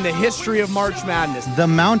possibly in the history of March Madness. The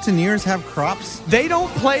Mountaineers have crops? They don't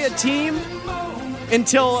play a team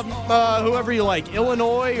until whoever you like,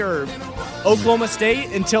 Illinois or Oklahoma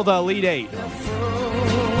State, until the Elite Eight.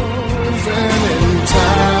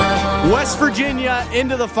 West Virginia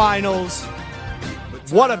into the finals.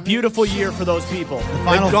 What a beautiful year for those people.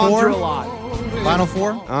 Final They've gone Four? through a lot. Final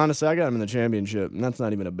Four? Honestly, I got them in the championship, and that's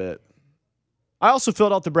not even a bit. I also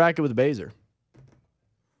filled out the bracket with Baszler.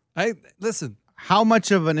 Hey, listen. How much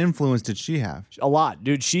of an influence did she have? A lot.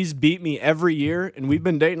 Dude, she's beat me every year, and we've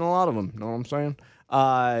been dating a lot of them. Know what I'm saying?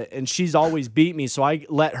 And she's always beat me, so I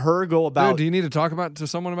let her go about. Dude, do you need to talk to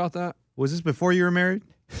someone about that? Was this before you were married?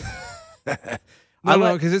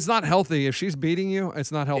 No, because it's not healthy. If she's beating you,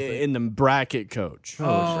 it's not healthy. In the bracket, coach.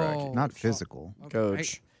 Not physical.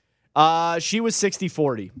 Coach. She was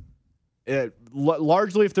 60-40.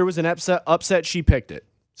 Largely, if there was an upset, she picked it.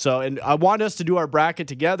 So, and I want us to do our bracket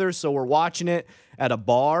together, so we're watching it at a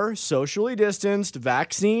bar, socially distanced,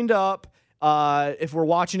 vaccinated up. If we're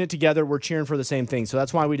watching it together, we're cheering for the same thing. So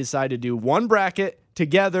that's why we decided to do one bracket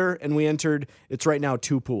together, and we entered, it's right now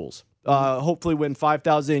 2 pools. Hopefully win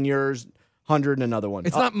 5,000 in yours, 100 in another one.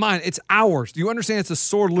 It's not mine. It's ours. Do you understand? It's a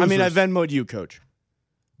sore loser. I mean, I Venmo'd you, coach.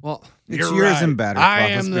 Well, it's yours and Batter's Box. I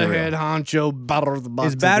am the head honcho. Batter's Box.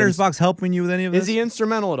 Is Batter's Box helping you with any of this? Is he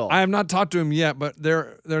instrumental at all? I have not talked to him yet, but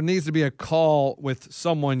there needs to be a call with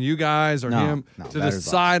someone, you guys or him, to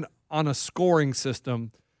decide on a scoring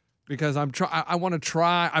system. Because I want to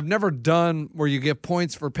try. I've never done where you get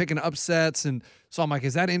points for picking upsets, and so I'm like,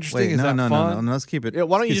 is that interesting? Is that fun? No. Let's keep it. Yeah,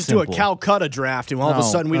 why don't you just do a Calcutta draft, and all of a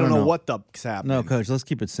sudden we don't know what the fuck's happening? No, coach. Let's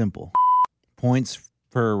keep it simple. Points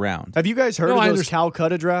per round. Have you guys heard of those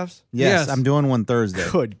Calcutta drafts? Yes, I'm doing one Thursday.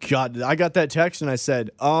 Good God, I got that text and I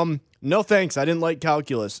said, no thanks. I didn't like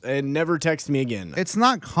calculus, and never text me again. It's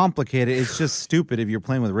not complicated. It's just stupid if you're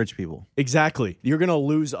playing with rich people. Exactly. You're going to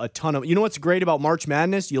lose a ton of... You know what's great about March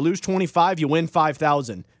Madness? You lose 25, you win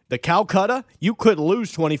 5,000. The Calcutta, you could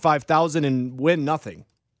lose 25,000 and win nothing.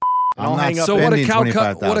 So what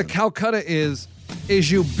a Calcutta is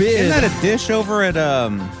you bid... Isn't that a dish over at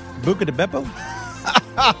Buca de Beppo?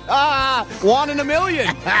 1 in a million.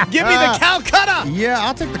 Give me the Calcutta. Yeah,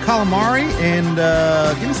 I'll take the calamari and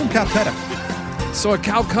give me some Calcutta. So a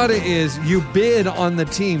Calcutta is you bid on the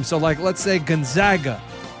team. So like, let's say Gonzaga,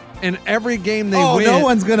 and every game they win. No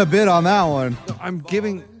one's gonna bid on that one. I'm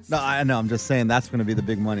giving. No, I know. I'm just saying that's gonna be the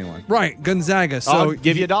big money one. Right, Gonzaga. So I'll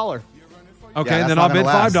give you $1. Okay, then I'll bid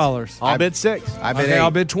 $5. I'll bid $6. I bid $8. $8.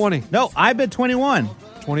 I'll bid $20. No, I bid $21.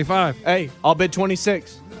 $25. Hey, I'll bid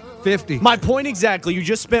 $26. $50. My point exactly. You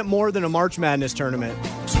just spent more than a March Madness tournament.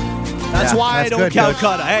 That's why I don't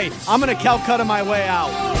Calcutta. Hey, I'm going to Calcutta my way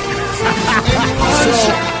out.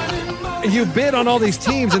 So you bid on all these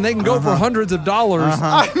teams, and they can go for hundreds of dollars.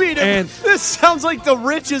 I mean, this sounds like the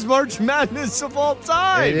richest March Madness of all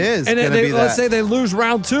time. It is. And let's say they lose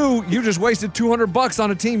round 2, you just wasted $200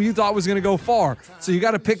 on a team you thought was going to go far. So you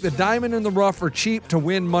got to pick the diamond in the rough for cheap to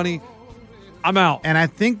win money. I'm out. And I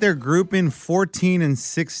think they're grouping 14 and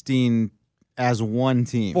 16 as one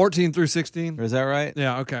team. 14 through 16. Is that right?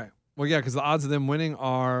 Yeah, okay. Well, yeah, because the odds of them winning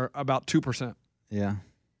are about 2%. Yeah.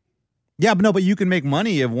 Yeah, but you can make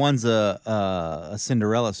money if one's a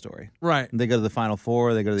Cinderella story. Right. They go to the Final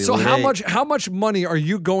Four. They go to the So Elite Eight. how much money are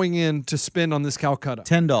you going in to spend on this Calcutta?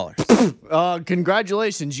 $10.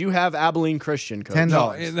 Congratulations, you have Abilene Christian, Coach. $10.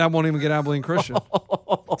 No, that won't even get Abilene Christian.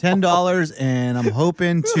 $10, and I'm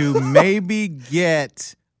hoping to maybe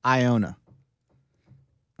get Iona.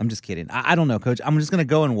 I'm just kidding. I don't know, Coach. I'm just going to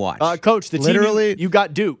go and watch. Coach, the literally, team you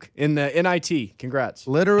got Duke in the NIT. Congrats.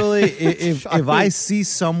 Literally, if I see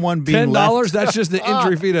someone being $10, that's just the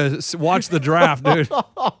entry fee to watch the draft, dude.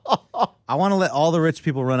 I want to let all the rich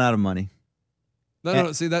people run out of money.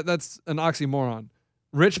 No, see, that's an oxymoron.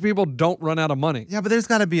 Rich people don't run out of money. Yeah, but there's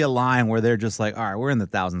got to be a line where they're just like, all right, we're in the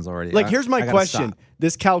thousands already. Like, here's my question. Stop.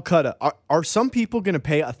 This Calcutta, are some people going to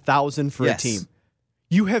pay $1,000 for a team?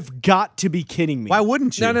 You have got to be kidding me. Why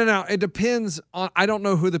wouldn't you? No. It depends on. I don't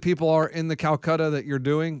know who the people are in the Calcutta that you're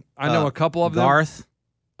doing. I know a couple of them. Garth.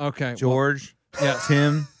 Okay. George. Yeah.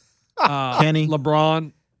 Tim. Kenny.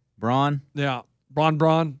 LeBron. Braun. Yeah.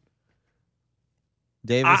 Braun.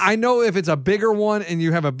 Davis. I know if it's a bigger one and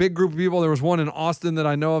you have a big group of people. There was one in Austin that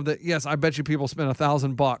I know of that, yes, I bet you people spend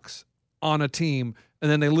 $1,000 on a team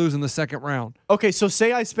and then they lose in the second round. Okay, so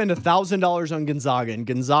say I spend $1,000 on Gonzaga and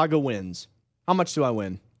Gonzaga wins. How much do I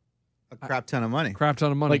win? A crap ton of money.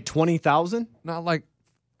 Like 20,000? Not like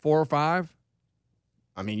 4 or 5.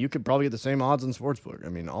 I mean, you could probably get the same odds on Sportsbook. I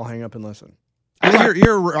mean, I'll hang up and listen.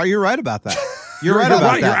 You're right about that. You're right about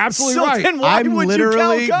that. You're absolutely right. Then why I'm would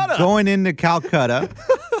literally you Calcutta? going into Calcutta,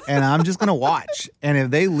 and I'm just going to watch. And if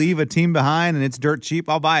they leave a team behind and it's dirt cheap,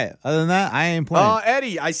 I'll buy it. Other than that, I ain't playing.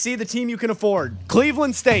 Eddie, I see the team you can afford.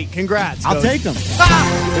 Cleveland State, congrats. I'll Coach. take them.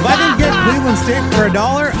 If I can get Cleveland State for $1,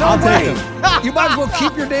 I'll take them. You might as well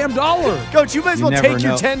keep your damn dollar. Coach, you might as well never take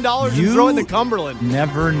your know. $10 and You throw it in the Cumberland.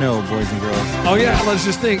 Never know, boys and girls. Oh, yeah, let's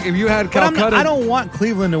just think. If you had But Calcutta. I don't want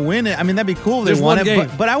Cleveland to win it. I mean, that'd be cool if they Just won one it. game.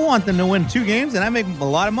 But I want them to win 2 games, and I make a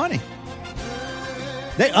lot of money.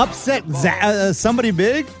 They upset somebody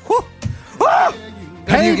big. Whew.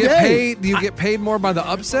 Do you get paid? Do you get paid more by the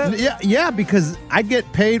upset? Yeah, because I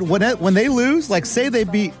get paid when they lose. Like, say they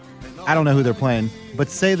beat, I don't know who they're playing, but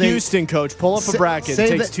say they Houston, Coach, pull up a bracket.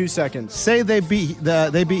 It takes 2 seconds. Say they beat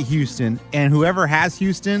Houston, and whoever has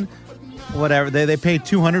Houston, whatever they pay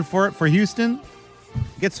 $200 for Houston.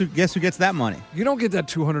 Guess who gets that money? You don't get that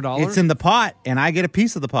 $200. It's in the pot, and I get a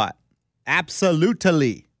piece of the pot.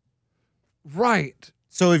 Absolutely. Right.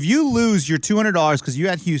 So if you lose your $200 because you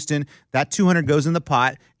had Houston, that $200 goes in the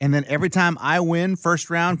pot, and then every time I win first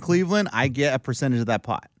round Cleveland, I get a percentage of that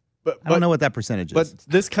pot. I don't know what that percentage is. But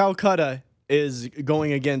this Calcutta is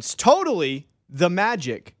going against totally the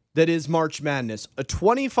magic that is March Madness. A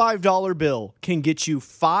 $25 bill can get you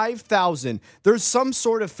 $5,000. There's some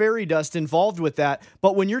sort of fairy dust involved with that,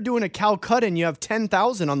 but when you're doing a Calcutta and you have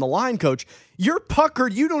 $10,000 on the line, Coach, you're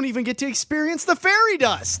puckered. You don't even get to experience the fairy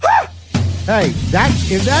dust. Hey, if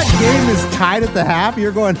that game is tied at the half,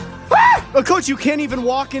 you're going, Coach, you can't even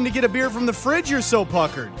walk in to get a beer from the fridge. You're so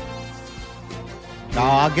puckered. No,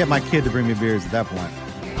 I'll get my kid to bring me beers at that point.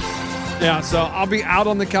 Yeah, so I'll be out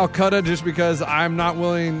on the Calcutta just because I'm not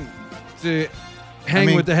willing to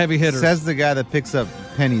hang with the heavy hitters. Says the guy that picks up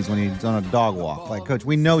pennies when he's on a dog walk. Like, Coach,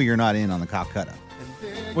 we know you're not in on the Calcutta.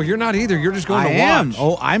 Well, you're not either. You're just going to watch.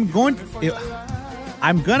 Oh, I'm going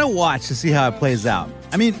to watch to see how it plays out.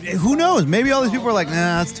 I mean, who knows? Maybe all these people are like,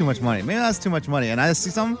 nah, that's too much money. Maybe that's too much money. And I see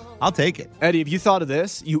something, I'll take it. Eddie, have you thought of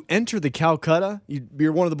this? You enter the Calcutta,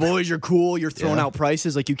 you're one of the boys, you're cool, you're throwing out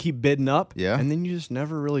prices, like you keep bidding up, and then you just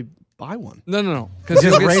never really buy one. No. Because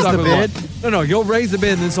you'll raise the bid? No, you'll raise the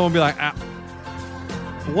bid and then someone will be like,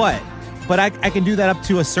 What? But I can do that up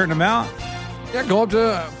to a certain amount? Yeah, go up to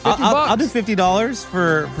 $50. I'll do $50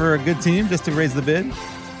 for a good team just to raise the bid.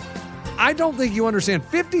 I don't think you understand.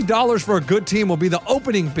 $50 for a good team will be the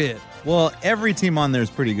opening bid. Well, every team on there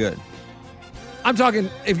is pretty good. I'm talking,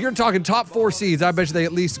 if you're talking top 4 seeds, I bet you they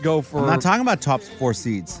at least go for. I'm not talking about top 4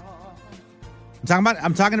 seeds.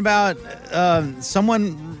 I'm talking about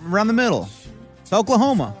someone around the middle. It's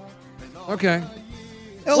Oklahoma. Okay.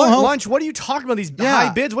 Lunch, what are you talking about? These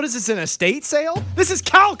high bids? What is this, an estate sale? This is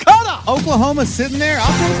Calcutta! Oklahoma's sitting there.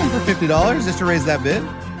 I'll take them for $50 just to raise that bid.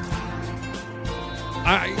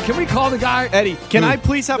 Can we call the guy? Eddie, can I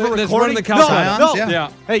please have a recording? That's running the Calcutta. No.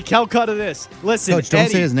 Yeah. Hey, Calcutta this. Listen, Coach, don't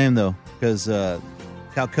Eddie, say his name, though, because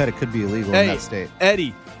Calcutta could be illegal in that state.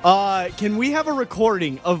 Eddie, can we have a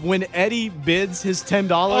recording of when Eddie bids his $10?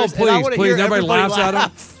 Oh, and I wanna please. hear Everybody laughs at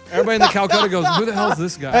him. Everybody in the Calcutta goes, who the hell is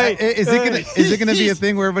this guy? Hey, is it gonna be a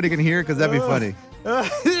thing where everybody can hear? Because that'd be funny.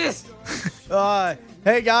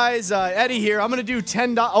 Hey guys, Eddie here. I'm gonna do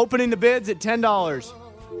opening the bids at $10.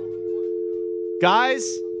 Guys,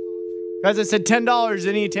 I said $10.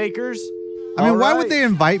 Any takers? I mean, why would they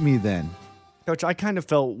invite me then? Coach, I kind of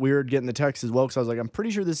felt weird getting the text as well because I was like, I'm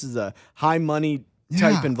pretty sure this is a high money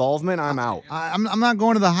type involvement. I'm out. I'm not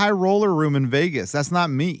going to the high roller room in Vegas. That's not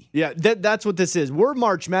me. Yeah, that's what this is. We're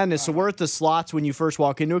March Madness, so we're at the slots when you first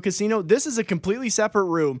walk into a casino. This is a completely separate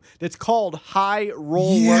room that's called High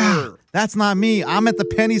Roller. Yeah, that's not me. I'm at the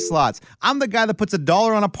penny slots. I'm the guy that puts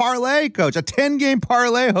 $1 on a parlay, Coach. A 10-game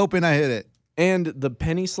parlay hoping I hit it. And the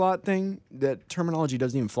penny slot thing, that terminology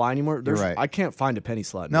doesn't even fly anymore. You're right. I can't find a penny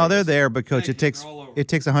slot. No, they're there, but Coach, it takes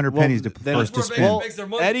 100 pennies to first to spin. Well,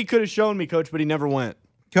 Eddie could have shown me, Coach, but he never went.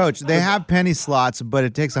 Coach, they have penny slots, but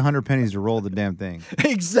it takes 100 pennies to roll the damn thing.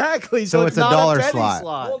 Exactly. So it's a not $1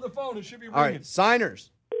 slot. Hold the phone. It should be ringing. All right,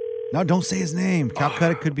 signers. No, don't say his name.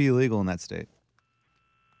 Calcutta could be illegal in that state.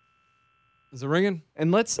 Is it ringing?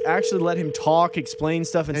 And let's actually let him talk, explain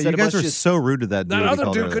stuff instead You of guys us are just... so rude to that dude. That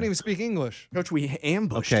other dude couldn't even speak English. Coach, we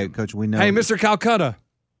ambushed Okay, him. Coach, we know. Hey, Mr. Calcutta.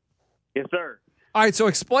 Yes, sir. All right, so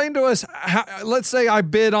explain to us, let's say I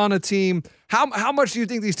bid on a team. How much do you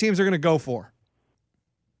think these teams are going to go for?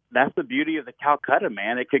 That's the beauty of the Calcutta,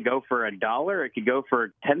 man. It could go for $1. It could go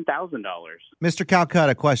for $10,000. Mr.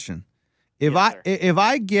 Calcutta, question. If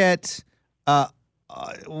I get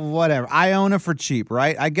whatever, Iona for cheap,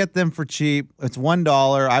 right? I get them for cheap. It's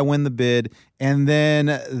 $1. I win the bid, and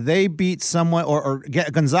then they beat someone, or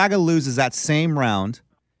Gonzaga loses that same round,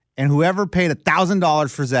 and whoever paid $1,000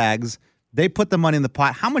 for Zags, they put the money in the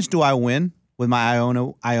pot. How much do I win with my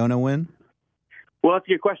Iona win? Well, that's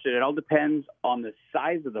a good question. It all depends on the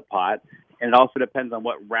size of the pot, and it also depends on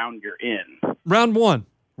what round you're in. Round one.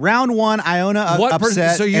 Round one, Iona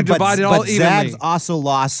upset. So you divided all evenly. Zags also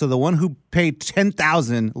lost, so the one who paid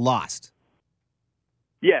 $10,000 lost.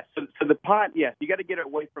 Yes. So the pot, yes, you got to get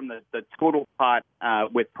away from the total pot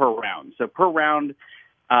with per round. So per round,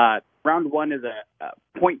 round one is a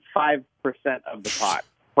 0.5% of the pot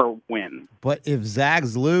per win. But if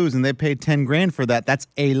Zags lose and they pay $10,000 for that, that's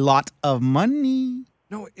a lot of money.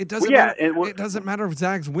 No, it doesn't matter. It doesn't matter if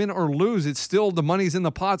Zags win or lose. It's still the money's in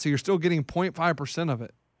the pot, so you're still getting 0.5% of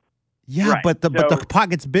it. Yeah, right. but the pot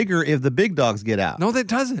gets bigger if the big dogs get out. No, that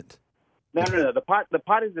doesn't. No. The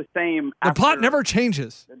pot is the same. The pot never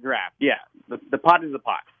changes. The draft. Yeah, the pot is the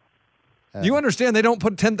pot. You understand they don't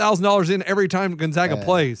put $10,000 in every time Gonzaga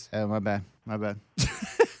plays. My bad.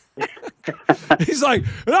 He's like,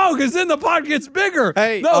 no, because then the pot gets bigger.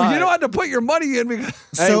 Hey, you don't have to put your money in. Because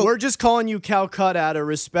hey, we're just calling you Calcutta out of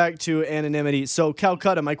respect to anonymity. So,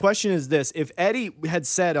 Calcutta, my question is this. If Eddie had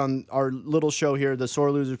said on our little show here, the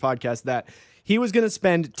Sore Losers podcast, that he was going to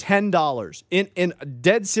spend $10 in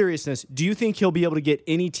dead seriousness, do you think he'll be able to get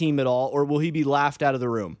any team at all, or will he be laughed out of the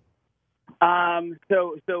room?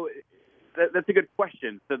 So that's a good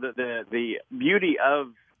question. So the beauty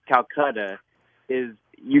of Calcutta is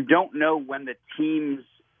you don't know when the teams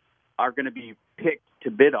are going to be picked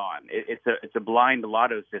to bid on. It's a blind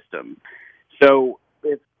lotto system. So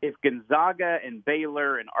if Gonzaga and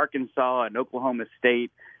Baylor and Arkansas and Oklahoma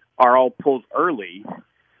State are all pulled early,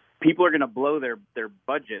 people are going to blow their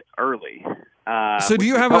budget early. So do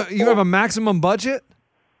you have a maximum budget?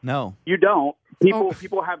 No, you don't.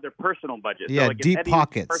 People have their personal budget. Yeah, so like deep Eddie's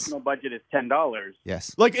pockets. Personal budget is $10.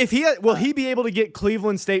 Yes. Like if will he be able to get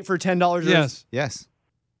Cleveland State for $10? Yes. Yes.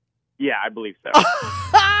 Yeah, I believe so.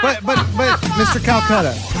 but Mr.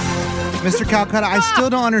 Calcutta, I still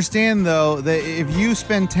don't understand though that if you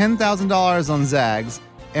spend $10,000 on Zags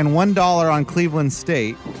and $1 on Cleveland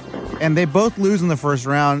State, and they both lose in the first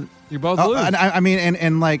round, you both lose.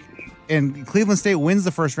 And Cleveland State wins the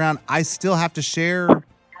first round, I still have to share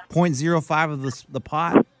 0.05 of the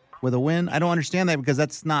pot with a win. I don't understand that because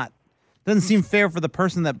doesn't seem fair for the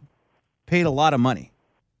person that paid a lot of money.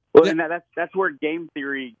 Well, and that's where game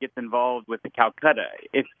theory gets involved with the Calcutta.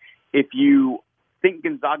 If you think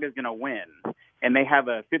Gonzaga is going to win and they have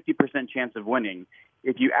a 50% chance of winning,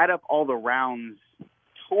 if you add up all the rounds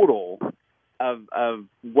total of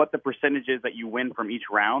what the percentage is that you win from each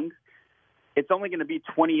round, it's only going to be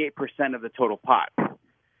 28% of the total pot.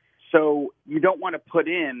 So you don't want to put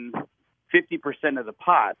in 50% of the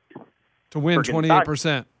pot to win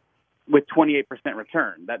 28%. With 28%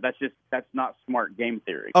 return. That's not smart game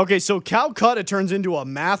theory. Okay, so Calcutta turns into a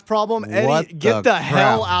math problem. Eddie, get the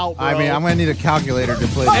hell out, bro. I mean, I'm going to need a calculator to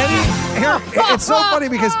play it's so funny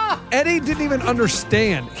because Eddie didn't even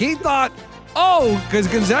understand. He thought, because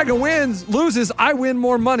Gonzaga loses, I win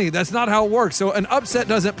more money. That's not how it works. So an upset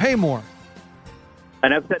doesn't pay more.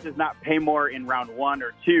 An upset does not pay more in round 1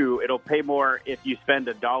 or 2. It'll pay more if you spend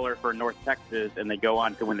 $1 for North Texas and they go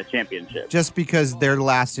on to win the championship. Just because they're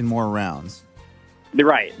lasting more rounds. You're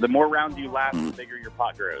right. The more rounds you last, the bigger your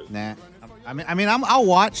pot grows. Nah. I'll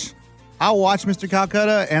watch. I'll watch Mr.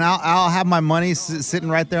 Calcutta, and I'll have my money sitting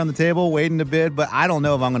right there on the table waiting to bid, but I don't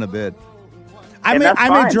know if I'm going to bid. I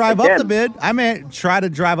may drive up the bid. I may try to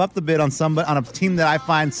drive up the bid on a team that I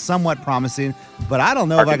find somewhat promising, but I don't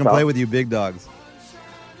know if I can play with you big dogs.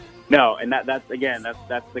 No, and that's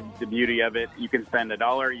the beauty of it. You can spend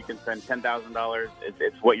 $1, you can spend $10,000.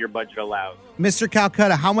 It's what your budget allows. Mr.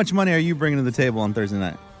 Calcutta, how much money are you bringing to the table on Thursday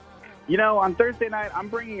night? On Thursday night, I'm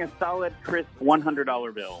bringing a solid, crisp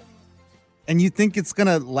 $100 bill. And you think it's going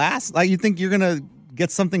to last? Like, you think you're going to get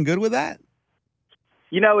something good with that?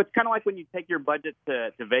 It's kind of like when you take your budget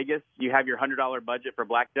to Vegas. You have your $100 budget for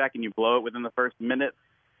blackjack, and you blow it within the first minute.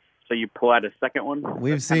 So you pull out a second one.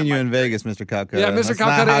 We've seen you in Vegas, Mr. Calcutta. Yeah, Mr. That's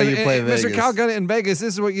Calcutta. not how you play Vegas. Mr. Calcutta in Vegas,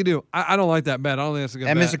 this is what you do. I don't like that bet. I don't think that's a good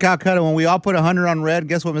bet. And Mr. Calcutta, when we all put 100 on red,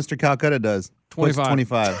 guess what Mr. Calcutta does? 25.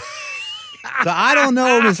 25. So I don't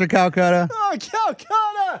know, Mr. Calcutta. Oh,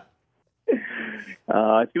 Calcutta!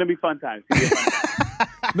 It's going to be fun times.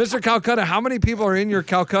 Mr. Calcutta, how many people are in your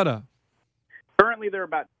Calcutta? Currently, there are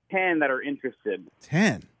about 10 that are interested.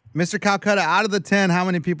 10? Mr. Calcutta, out of the 10, how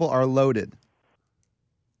many people are loaded?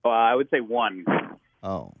 I would say 1.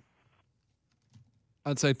 Oh.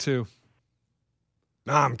 I'd say 2.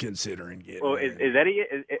 I'm considering getting. Well, is Eddie?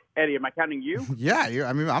 Eddie, am I counting you? Yeah,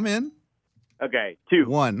 I'm in. Okay, 2.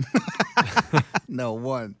 1. No,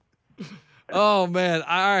 1. Oh, man.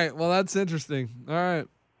 All right. Well, that's interesting. All right.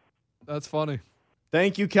 That's funny.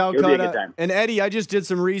 Thank you, Calcutta. And Eddie, I just did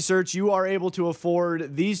some research. You are able to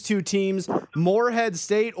afford these two teams, Morehead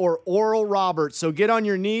State or Oral Roberts. So get on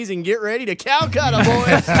your knees and get ready to Calcutta,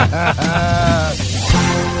 boys.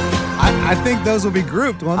 I think those will be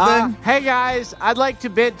grouped, won't they? Hey, guys, I'd like to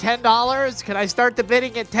bid $10. Can I start the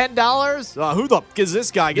bidding at $10? Who the f*** is this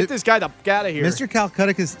guy? Get this guy the f*** out of here. Mr.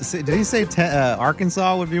 Calcutta, did he say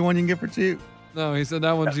Arkansas would be one you can get for cheap? No, he said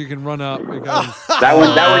that one you can run up. Because that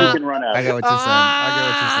one you can run up. I get what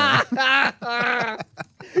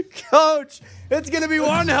you're saying. Coach, it's going to be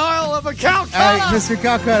one hell of a Calcutta. Hey, Mr.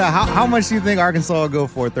 Calcutta, how much do you think Arkansas will go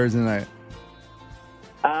for Thursday night?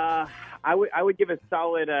 I would give a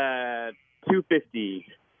solid 250.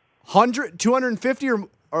 250 or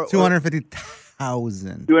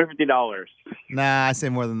 $250,000. $250. Nah, I say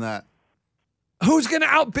more than that. Who's going to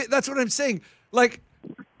outbid? That's what I'm saying. Like,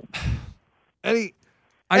 Eddie,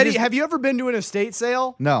 have you ever been to an estate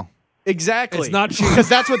sale? No. Exactly. It's not cheap. Because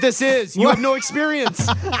that's what this is. You have no experience.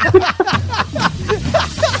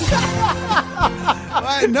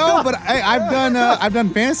 No, but I've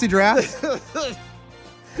done fantasy drafts.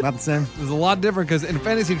 Not the same. There's a lot different because in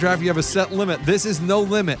fantasy draft you have a set limit. This is no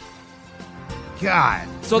limit. God.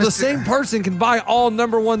 So the same person can buy all the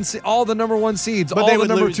number one seeds, but all they the would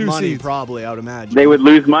number lose 2 money, seeds. probably, I would imagine. They would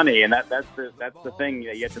lose money, and that's the thing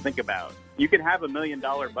that you have to think about. You can have $1 million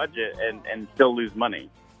budget and still lose money.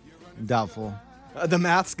 Doubtful. The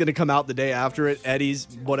math's going to come out the day after it. Eddie's,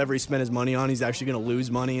 whatever he spent his money on, he's actually going to lose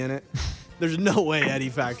money in it. There's no way Eddie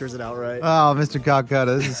factors it out right. Oh, Mr.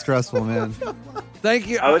 Calcutta, this is stressful, man. Thank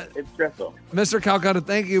you. Oh, it's stressful. Mr. Calcutta,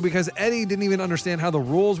 thank you, because Eddie didn't even understand how the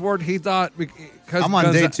rules worked. He thought... I'm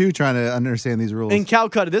on day 2 trying to understand these rules. In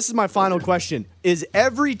Calcutta, this is my final question. Is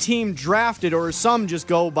every team drafted, or some just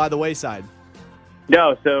go by the wayside?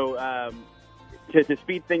 No, so to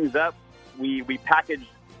speed things up, we packaged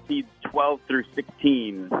seeds 12 through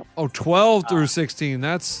 16. Oh, 12 through 16.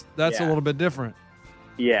 That's a little bit different.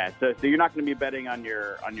 Yeah, so you're not going to be betting on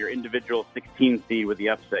your individual 16 seed with the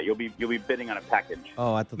upset. You'll be bidding on a package.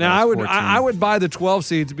 Oh, I thought now that was 14. I would buy the 12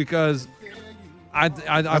 seeds because I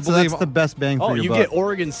believe that's the best bang for your you buck. get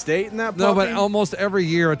Oregon State in that. No, but puppy? almost every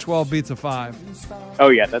year a 12 beats a 5. Oh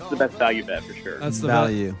yeah, that's the best value bet for sure. That's the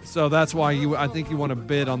value. So that's why I think you want to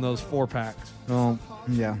bid on those 4 packs. Oh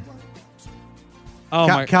yeah. Oh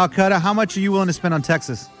my Calcutta, how much are you willing to spend on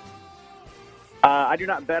Texas? I do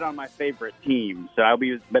not bet on my favorite team, so I'll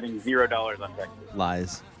be betting $0 on Texas.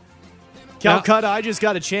 Lies. Calcutta, I just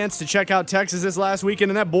got a chance to check out Texas this last weekend,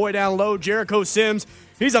 and that boy down low, Jericho Sims,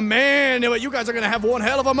 he's a man. You guys are going to have one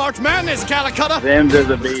hell of a March Madness, Calcutta. Sims is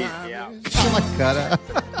a beast, yeah. Calcutta.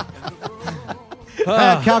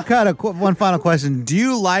 Calcutta, one final question. Do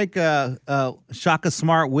you like Shaka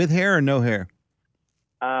Smart with hair or no hair?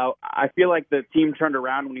 I feel like the team turned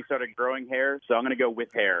around when he started growing hair, so I'm going to go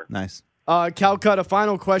with hair. Nice. Calcutta,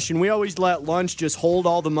 final question. We always let Lunch just hold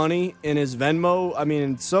all the money in his Venmo. I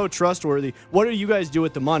mean, it's so trustworthy. What do you guys do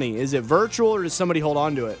with the money? Is it virtual or does somebody hold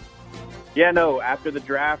on to it? Yeah, no. After the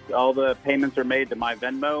draft, all the payments are made to my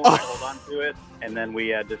Venmo. I hold on to it, and then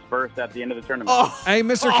we disperse at the end of the tournament. Hey,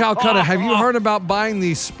 Mr. Calcutta, have you heard about buying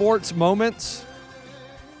these sports moments?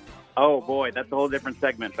 Oh boy, that's a whole different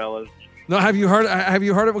segment, fellas. No, have you heard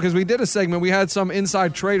it? Because we did a segment. We had some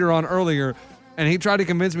inside trader on earlier, and he tried to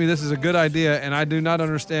convince me this is a good idea, and I do not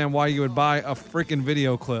understand why you would buy a freaking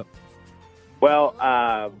video clip. Well,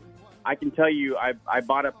 I can tell you, I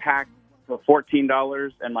bought a pack for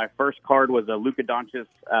 $14, and my first card was a Luka Doncic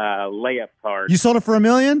layup card. You sold it for $1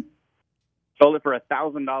 million? Sold it for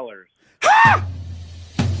 $1,000.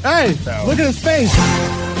 Hey, look at his face.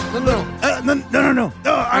 No.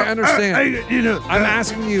 I understand. I'm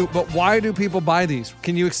asking you, but why do people buy these?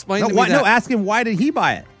 Can you explain to me that? No, ask him why did he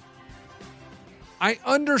buy it? I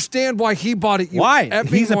understand why he bought it. Why?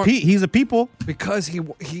 He's a people. Because he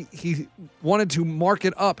wanted to mark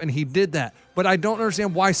it up, and he did that. But I don't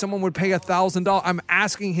understand why someone would pay $1,000. I'm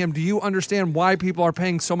asking him, do you understand why people are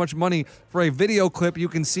paying so much money for a video clip you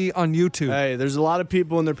can see on YouTube? Hey, there's a lot of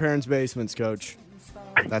people in their parents' basements, Coach.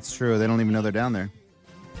 That's true. They don't even know they're down there.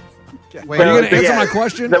 Wait, are you going to answer my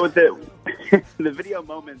question? So with the video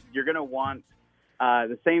moments, you're going to want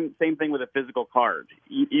the same thing with a physical card.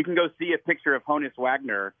 You can go see a picture of Honus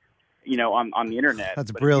Wagner, on the internet.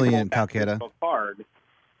 That's brilliant, Calcutta. Card,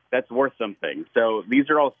 that's worth something. So these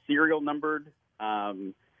are all serial numbered.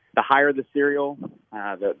 The higher the serial,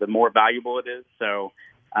 the more valuable it is. So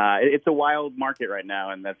it's a wild market right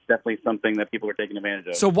now, and that's definitely something that people are taking advantage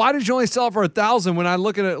of. So why did you only sell it for $1,000 when I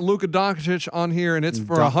look at Luka Doncic on here and it's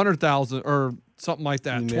for $100,000 or something like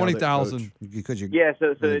that, $20,000? Yeah,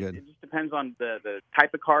 so it just depends on the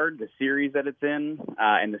type of card, the series that it's in,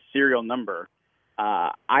 and the serial number.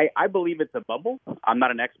 I believe it's a bubble. I'm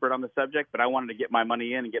not an expert on the subject, but I wanted to get my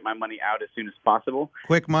money in and get my money out as soon as possible.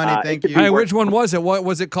 Quick money, thank you. Hey, which one was it? What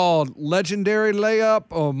was it called? Legendary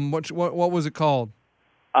Layup? What was it called?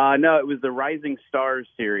 No, it was the Rising Stars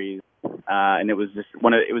series, and it was just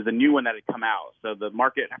it was a new one that had come out, so the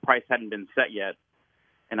market price hadn't been set yet,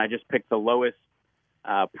 and I just picked the lowest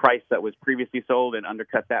price that was previously sold and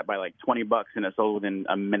undercut that by like $20, and it sold within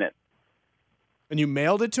a minute. And you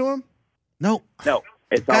mailed it to him? No, it's Guys,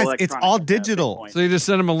 all electronic. it's all digital. So you just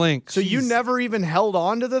sent him a link. So you never even held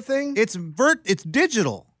on to the thing? It's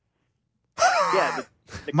digital. Yeah.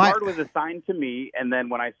 The card was assigned to me, and then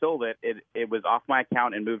when I sold it, it was off my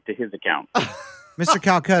account and moved to his account. Mr.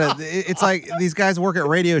 Calcutta, it's like these guys work at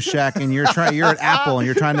Radio Shack, and you're at Apple, and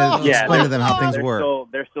you're trying to explain to them how things work.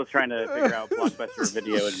 They're still trying to figure out Blockbuster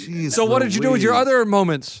Video. So what did you do with your other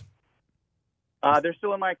moments? They're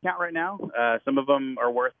still in my account right now. Some of them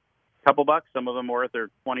are worth a couple bucks. Some of them are worth $20,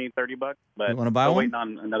 $30. But you want to buy I'm one? waiting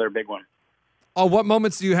on another big one. Oh, what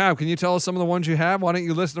moments do you have? Can you tell us some of the ones you have? Why don't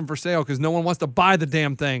you list them for sale? Because no one wants to buy the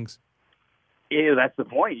damn things. Yeah, that's the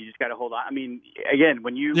point. You just got to hold on. I mean, again,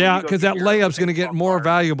 when you because that layup's going to get more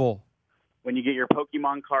valuable. When you get your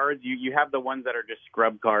Pokemon cards, you have the ones that are just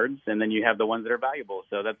scrub cards, and then you have the ones that are valuable.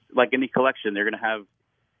 So that's like any collection. They're going to have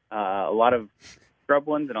a lot of scrub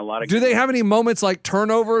ones and a lot of. Do they have any moments like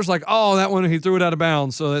turnovers? Like, oh, that one he threw it out of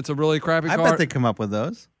bounds, so that's a really crappy card. I bet they come up with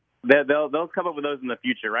those. They'll come up with those in the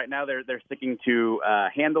future. Right now, they're sticking to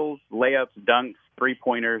handles, layups, dunks,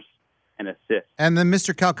 3-pointers, and assists. And then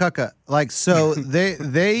Mr. Calcutta, so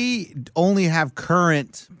they only have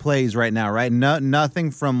current plays right now, right?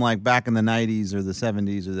 Nothing from like back in the 90s or the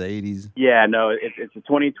 70s or the 80s. Yeah, no, it's a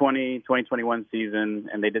 2020, 2021 season,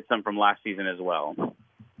 and they did some from last season as well.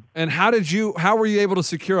 And how were you able to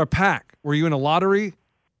secure a pack? Were you in a lottery?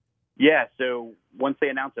 Yeah, so once they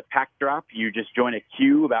announce a pack drop, you just join a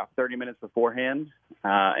queue about 30 minutes beforehand,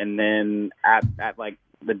 and then at like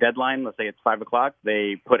the deadline, let's say it's 5 o'clock,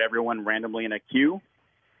 they put everyone randomly in a queue,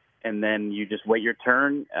 and then you just wait your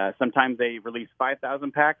turn. Sometimes they release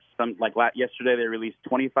 5,000 packs. Yesterday, they released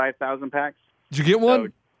 25,000 packs. Did you get one?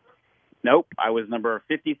 So, nope, I was number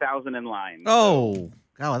 50,000 in line. Oh,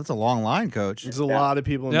 God, that's a long line, Coach. There's a lot of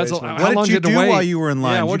people in the basement. What did you do while you were in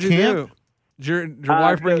line? Yeah, what did you do? Did your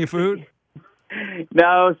wife bring you food?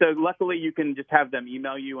 No, so luckily you can just have them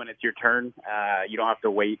email you when it's your turn. You don't have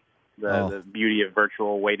to wait. The beauty of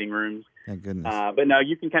virtual waiting rooms. Thank goodness. But no,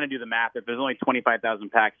 you can kind of do the math. If there's only 25,000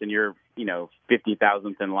 packs and you're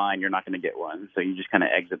 50,000th in line, you're not going to get one. So you just kind of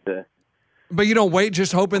exit the. But you don't wait,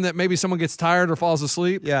 just hoping that maybe someone gets tired or falls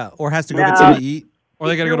asleep. Yeah, or has to go get something to eat, or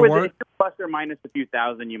they got to go to work. If you're plus or minus a few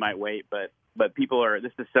thousand, you might wait. But people are.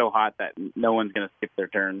 This is so hot that no one's going to skip their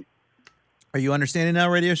turn. Are you understanding now,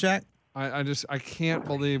 Radio Shack? I can't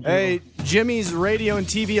believe. Hey, Jimmy's radio and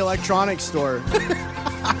TV electronics store.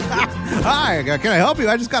 Hi, can I help you?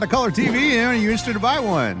 I just got a color TV, and are you interested to buy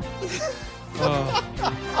one?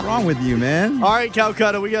 What's wrong with you, man? All right,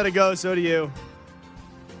 Calcutta, we got to go. So do you.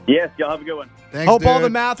 Yes, y'all have a good one. Thanks, Hope all dude. the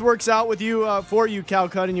math works out with you for you,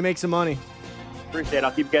 Calcutta, and you make some money. Appreciate it.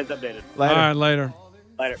 I'll keep you guys updated. Later. All right, later.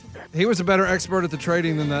 Later. He was a better expert at the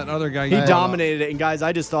trading than that other guy. He dominated it. And guys,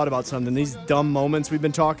 I just thought about something. These dumb moments we've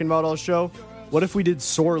been talking about all show. What if we did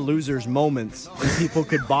sore losers moments and people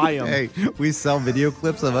could buy them? Hey, we sell video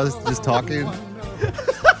clips of us just talking.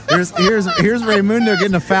 Here's Raymundo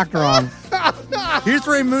getting a fact wrong. Here's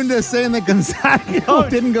Raymundo saying that Gonzaga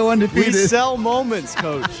didn't go undefeated. We sell moments,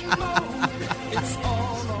 Coach.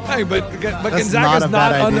 Hey, but That's Gonzaga's not a not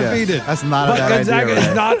bad idea. undefeated. That's not a but bad Gonzaga idea, is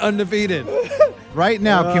right? not undefeated. Right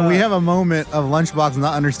now, can we have a moment of Lunchbox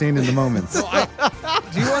not understanding the moments?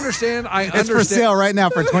 Do you understand? I It's understand. for sale right now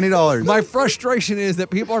for $20. My frustration is that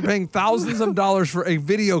people are paying thousands of dollars for a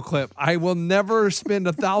video clip. I will never spend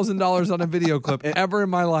 $1,000 on a video clip ever in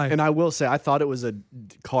my life. And I will say, I thought it was a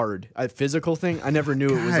card, a physical thing. I never knew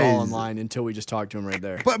it was all Guys. online until we just talked to him right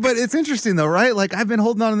there. But it's interesting though, right? Like I've been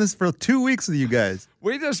holding on to this for 2 weeks with you guys.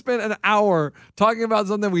 We just spent an hour talking about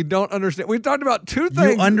something we don't understand. We talked about two You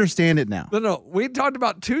things. understand it now. No. We talked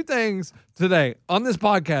about two things today on this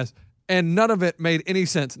podcast, and none of it made any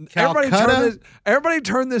sense. Everybody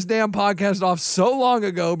turned this damn podcast off so long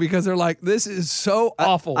ago because they're like, this is so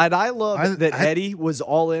awful. And I love that Eddie was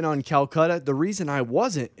all in on Calcutta. The reason I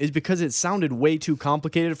wasn't is because it sounded way too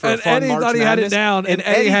complicated for a And fun Eddie March thought he had it Madness. down, and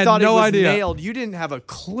Eddie had thought no it was idea. nailed. You didn't have a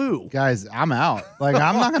clue. Guys, I'm out. Like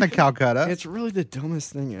I'm not going to Calcutta. It's really the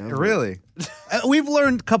dumbest thing ever. Really? We've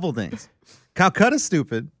learned a couple things. Calcutta's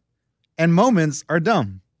stupid, and moments are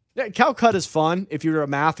dumb. Yeah, Calcutta's fun if you're a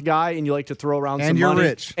math guy and you like to throw around And some you're money.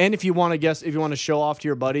 rich. And if you want to show off to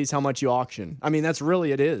your buddies how much you auction. I mean, that's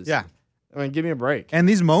really it is. Yeah. I mean, give me a break. And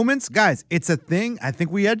these moments, guys, it's a thing. I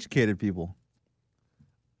think we educated people.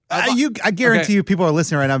 I guarantee you people are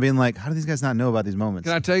listening right now being like, how do these guys not know about these moments?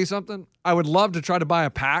 Can I tell you something? I would love to try to buy a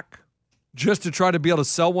pack just to try to be able to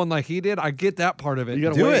sell one like he did. I get that part of it. You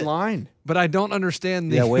got to wait in line. But I don't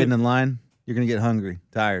understand the. Yeah, waiting in line. You're going to get hungry,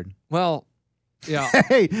 tired. Well, yeah.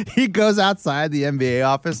 Hey, he goes outside the NBA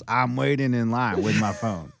office. I'm waiting in line with my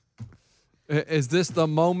phone. Is this the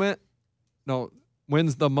moment? No.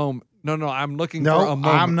 When's the moment? No. I'm looking for a No, moment.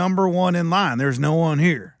 I'm number one in line. There's no one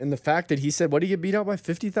here. And the fact that he said, what, did he get beat out by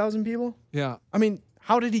 50,000 people? Yeah. I mean,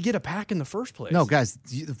 how did he get a pack in the first place? No, guys,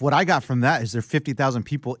 what I got from that is there are 50,000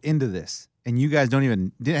 people into this, and you guys hadn't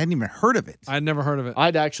even heard of it. I'd never heard of it.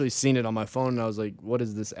 I'd actually seen it on my phone, and I was like, what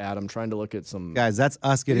is this ad? I'm trying to look at some. Guys, that's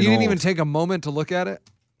us You getting didn't old. even take a moment to look at it?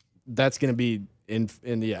 That's going to be in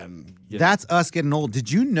the That's us getting old.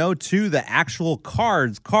 Did you know, too, the actual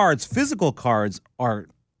cards, physical cards are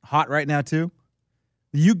hot right now, too?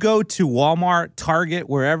 You go to Walmart, Target,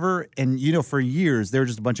 wherever, and, for years, there were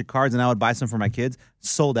just a bunch of cards, and I would buy some for my kids.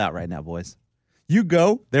 Sold out right now, boys. You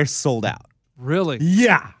go, they're sold out. Really?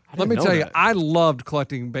 Yeah. Let me tell you, I loved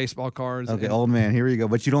collecting baseball cards. Okay, and- old man, here you go.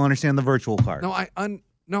 But you don't understand the virtual card. No, I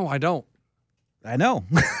don't. I know.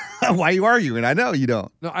 Why you arguing? I know you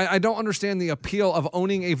don't. No, I don't understand the appeal of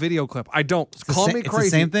owning a video clip. I don't. Call me It's crazy.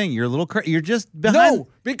 the same thing. You're a little crazy. You're just behind. No,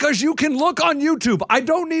 because you can look on YouTube. I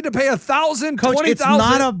don't need to pay $1,000, Coach, $20,000. it's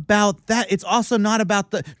not about that. It's also not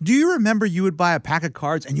about the. Do you remember you would buy a pack of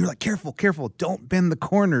cards and you're like, careful, don't bend the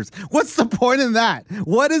corners. What's the point in that?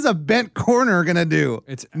 What is a bent corner gonna do?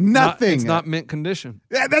 It's nothing. It's not mint condition.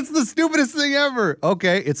 Yeah, that's the stupidest thing ever.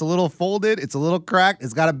 Okay, it's a little folded. It's a little cracked.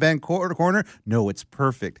 It's got a bent corner. No, it's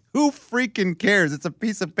perfect. Who freaking cares? It's a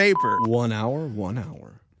piece of paper. 1 hour, 1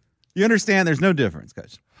 hour. You understand? There's no difference,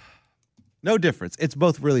 Coach. No difference. It's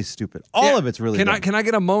both really stupid. All of it's really. Can dumb. I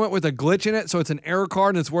get a moment with a glitch in it so it's an error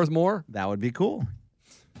card and it's worth more? That would be cool.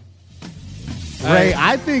 Ray,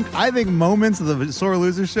 I think moments of the Sore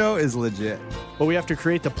Loser show is legit. But we have to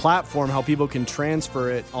create the platform how people can transfer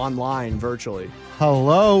it online virtually.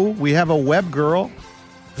 Hello, we have a web girl.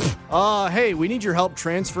 Hey, we need your help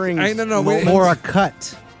transferring. Or a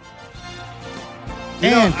cut.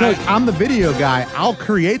 And Coach, I'm the video guy. I'll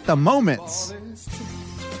create the moments.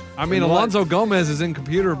 I mean, Alonzo Gomez is in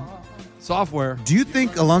computer software. Do you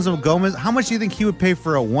think Alonzo Gomez? How much do you think he would pay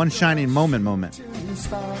for a one shining moment?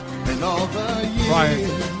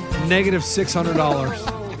 Right, negative $600.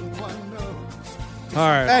 All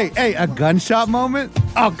right. Hey, a gunshot moment?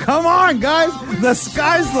 Oh, come on, guys. The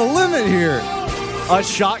sky's the limit here. A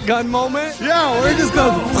shotgun moment? Yeah, where it just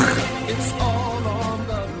goes.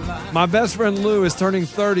 My best friend Lou is turning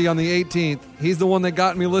 30 on the 18th. He's the one that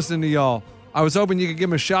got me listening to y'all. I was hoping you could give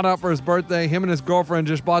him a shout out for his birthday. Him and his girlfriend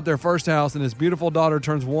just bought their first house, and his beautiful daughter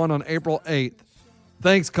turns 1 on April 8th.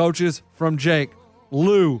 Thanks, coaches. From Jake.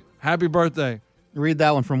 Lou, happy birthday. Read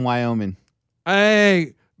that one from Wyoming.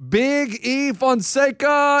 Hey, Big E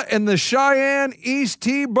Fonseca and the Cheyenne East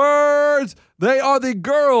T-Birds. They are the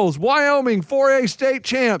girls Wyoming 4A state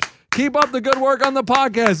champs. Keep up the good work on the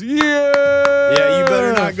podcast. Yeah! Yeah, you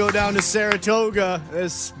better not go down to Saratoga and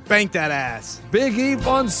spank that ass. Big E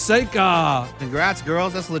Fonseca. Congrats,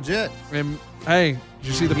 girls. That's legit. And hey, did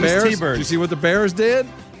you see the East Bears? T-Birds. Did you see what the Bears did?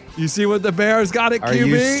 You see what the Bears got at Are QB?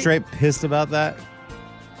 you straight pissed about that?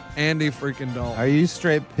 Andy freaking Dalton. Are you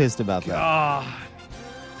straight pissed about that? God.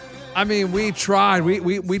 I mean, we tried.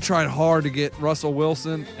 We tried hard to get Russell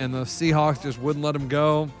Wilson, and the Seahawks just wouldn't let him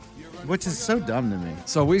go. Which is so dumb to me.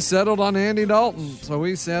 So we settled on Andy Dalton.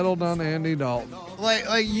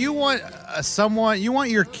 Like you want someone, you want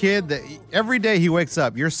your kid that every day he wakes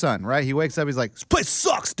up, your son, right? He wakes up, he's like, "This place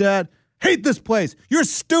sucks, Dad. Hate this place. You're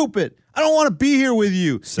stupid. I don't want to be here with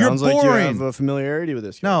you. Sounds You're like you boring." have a familiarity with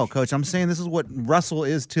this. Coach. No, Coach, I'm saying this is what Russell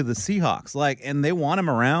is to the Seahawks. Like, and they want him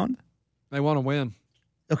around. They want to win.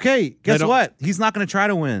 Okay, guess what? He's not going to try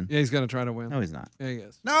to win. Yeah, he's going to try to win. No, he's not. Yeah, he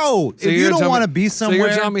is. No, So if you don't want to be So somewhere,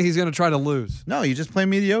 you're telling me he's going to try to lose? no, you just play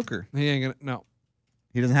mediocre. He ain't going to. No.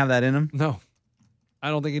 He doesn't have that in him. No.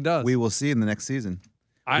 I don't think he does. We will see in the next season.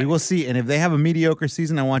 We will see. And if they have a mediocre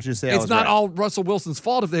season, I want you to say I it's was not right. all Russell Wilson's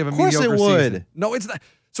fault if they have a Of course mediocre it would. season. No, it's not.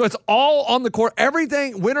 So it's all on the court.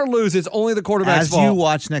 Everything, win or lose, it's only the quarterback's As fault. you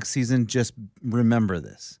watch next season, just remember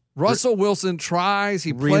this. Russell Wilson tries.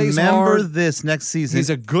 He plays Remember hard. this next season. He's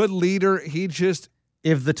a good leader. He just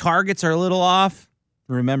if the targets are a little off,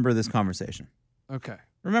 remember this conversation. okay.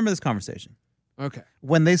 Remember this conversation. Okay.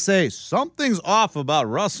 When they say something's off about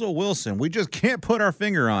Russell Wilson, we just can't put our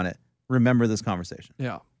finger on it. Remember this conversation.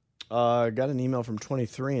 Yeah. Got an email from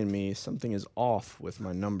 23andMe. Something is off with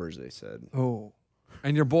my numbers, they said. Oh.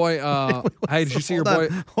 And your boy, hey, did you see your boy?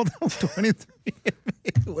 Hold on, 23.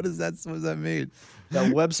 What does that mean?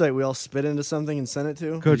 That website we all spit into something and sent it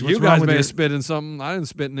to? Coach, You guys may have spit in something. I didn't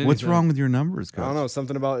spit in anything. What's wrong with your numbers, Coach? I don't know.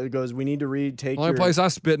 Something about it goes, we need to retake The only place I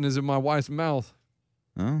spit in is in my wife's mouth.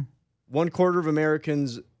 Oh. 1/4 of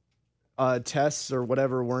Americans' tests or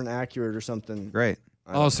whatever weren't accurate or something. Great.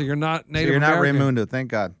 Oh, so you're not Native So you're not American. Raymundo, thank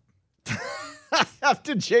God. I have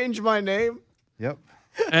to change my name? Yep.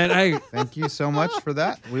 And hey, thank you so much for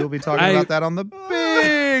that. We will be talking Hey, about that on the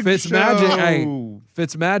big Fitzmagic, show. hey,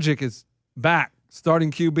 Fitzmagic is back,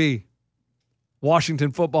 starting QB,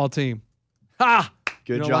 Washington football team. Ha!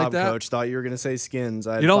 Good You don't job, like that? Coach. Thought you were going to say Skins.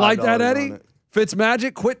 I had You don't like that, $5 on Eddie? it.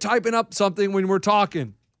 Fitzmagic, quit typing up something when we're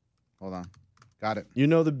talking. Hold on. Got it. You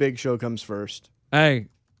know the big show comes first. Hey,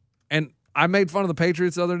 and I made fun of the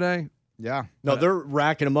Patriots the other day. Yeah. No, they're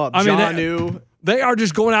racking them up. I mean, Jonnu, They are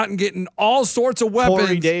just going out and getting all sorts of weapons.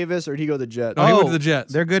 Corey Davis, or did he go to the Jets? Oh, he went to the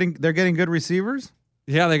Jets. They're getting good receivers?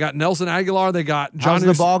 Yeah, they got Nelson Aguilar. They got How's Jonnu.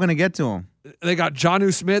 the ball going to get to him? They got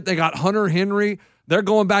Jonnu Smith. They got Hunter Henry. They're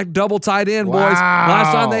going back double tight end, boys. Wow.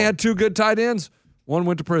 Last time they had two good tight ends, one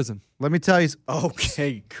went to prison. Let me tell you.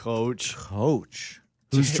 Okay, Coach. Coach.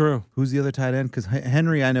 Who's true? Who's the other tight end? Because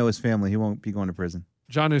Henry, I know his family. He won't be going to prison.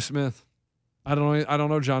 Jonnu Smith. I don't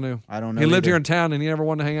know Jonnu. I don't know. He lived either. here in town and he never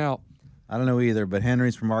wanted to hang out. I don't know either, but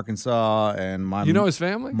Henry's from Arkansas, and You know his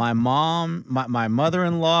family? My mom, my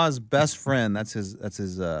mother-in-law's best friend.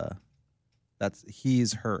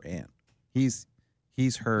 He's her aunt. He's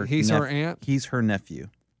her. Her aunt. He's her nephew.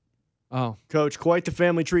 Oh, Coach, quite the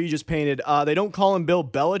family tree you just painted. They don't call him Bill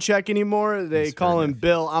Belichick anymore. They call him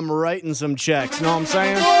Bill, I'm writing some checks. Know what I'm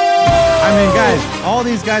saying? I mean, guys, all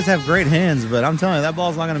these guys have great hands, but I'm telling you, that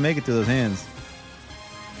ball's not going to make it to those hands.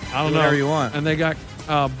 I don't Do know. whatever you want. And they got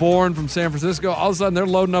Bourne from San Francisco. All of a sudden, they're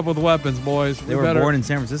loading up with weapons, boys. They were born in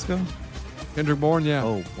San Francisco? Kendrick Bourne, yeah.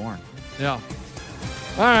 Oh, Bourne. Yeah.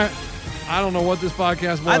 All right. I don't know what this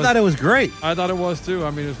podcast was. I thought it was great. I thought it was too.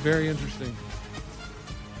 I mean, it's very interesting.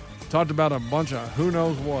 Talked about a bunch of who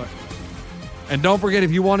knows what. And don't forget,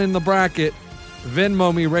 if you want in the bracket,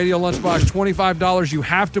 Venmo me, Radio Lunchbox, $25. You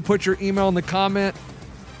have to put your email in the comment.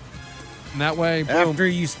 And that way, boom. After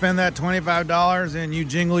you spend that $25 and you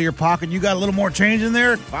jingle your pocket, you got a little more change in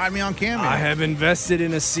there, find me on Cameo. I have invested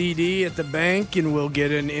in a CD at the bank and will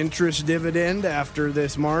get an interest dividend after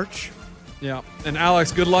this March. Yeah. And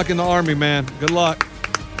Alex, good luck in the Army, man. Good luck.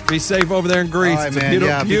 Be safe over there in Greece. All right, It's man. a beautiful,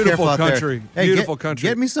 Yeah, be beautiful careful out there. country. Hey, Beautiful country.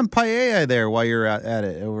 Get me some paella there while you're at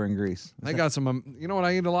it over in Greece. They got some, you know what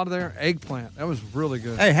I eat a lot of there? Eggplant. That was really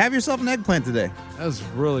good. Hey, have yourself an eggplant today. That was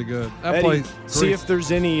really good. That Eddie, place. see if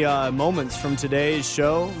there's any moments from today's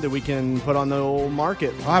show that we can put on the old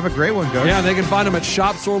market. I'll have a great one, Coach. Yeah, they can find them at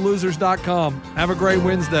shopsorelosers.com. Have a great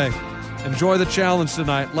Wednesday. Enjoy the challenge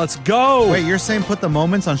tonight. Let's go. Wait, you're saying put the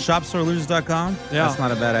moments on shopsorelosers.com? Yeah. That's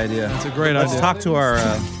not a bad idea. That's a great Let's idea. talk to our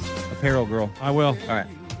apparel girl. I will. All right.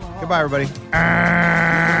 Goodbye, everybody.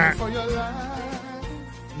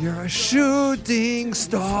 You're a shooting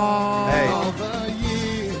star.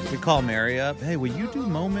 Hey, we call Mary up. Hey, will you do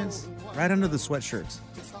moments right under the sweatshirts?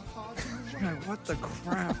 God, what the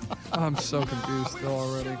crap? I'm so confused still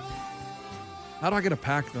already. How do I get a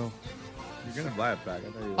pack, though? You're going to buy a pack.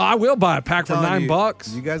 I will buy a pack for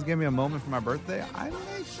 $9. You guys give me a moment for my birthday? I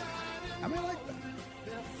may like that.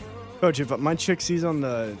 Coach, if my chick sees on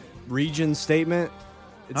the region statement,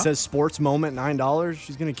 it says sports moment $9,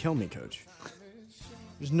 she's going to kill me, Coach.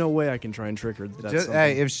 There's no way I can try and trick her.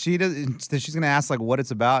 Hey, if she does, she's going to ask like what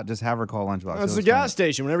it's about, just have her call Lunchbox. It's the gas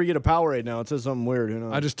station. Whenever you get a Powerade now, it says something weird. You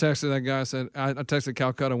know? I just texted that guy. I texted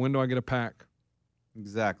Calcutta, when do I get a pack?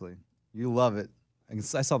 Exactly. You love it.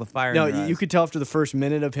 I saw the fire. No, in your you eyes. could tell after the first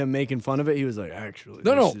minute of him making fun of it, he was like, actually,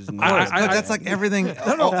 No, this no. is That's like everything.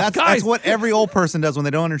 That's what every old person does when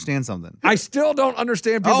they don't understand something. I still don't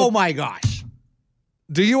understand people. Oh my gosh.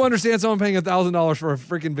 Do you understand someone paying $1,000 for a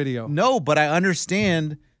freaking video? No, but I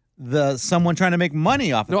understand someone trying to make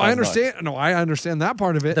money off of it. I understand that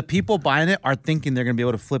part of it. The people buying it are thinking they're going to be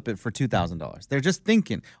able to flip it for $2,000. They're just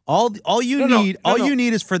thinking. All you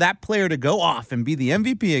need is for that player to go off and be the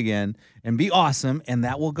MVP again and be awesome, and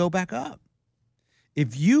that will go back up.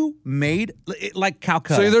 If you made like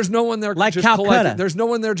Calcutta, so there's no one there like just Calcutta. collecting. There's no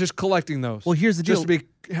one there just collecting those. Well, here's the deal. Just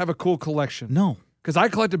to have a cool collection. No, because I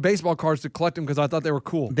collected baseball cards to collect them because I thought they were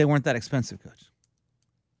cool. They weren't that expensive, Coach.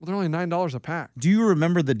 Well, they're only $9 a pack. Do you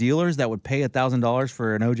remember the dealers that would pay $1,000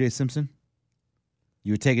 for an O.J. Simpson?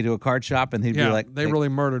 You would take it to a card shop, and they'd be like, they really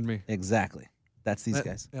murdered me. Exactly. That's these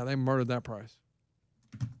guys. Yeah, they murdered that price.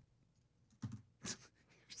 You're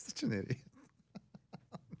such an idiot.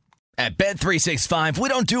 At Bet365, we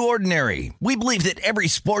don't do ordinary. We believe that every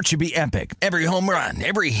sport should be epic. Every home run,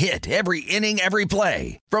 every hit, every inning, every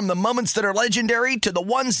play. From the moments that are legendary to the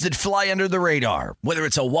ones that fly under the radar. Whether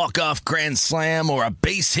it's a walk-off grand slam or a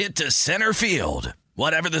base hit to center field.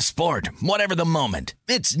 Whatever the sport, whatever the moment.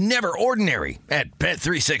 It's never ordinary at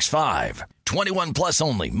Bet365. 21 plus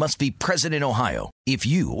only. Must be present in Ohio. If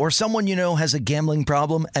you or someone you know has a gambling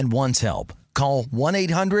problem and wants help, call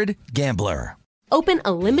 1-800-GAMBLER. Open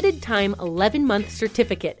a limited-time 11-month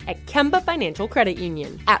certificate at Kemba Financial Credit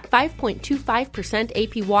Union. At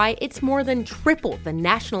 5.25% APY, it's more than triple the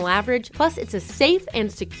national average, plus it's a safe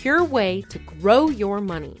and secure way to grow your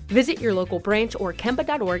money. Visit your local branch or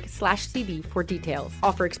kemba.org/cb for details.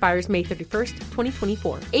 Offer expires May 31st,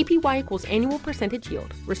 2024. APY equals annual percentage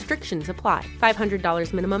yield. Restrictions apply.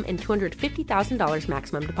 $500 minimum and $250,000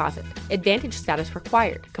 maximum deposit. Advantage status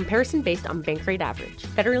required. Comparison based on bank rate average.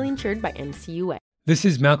 Federally insured by NCUA. This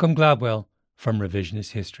is Malcolm Gladwell from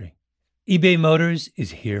Revisionist History. eBay Motors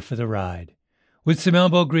is here for the ride. With some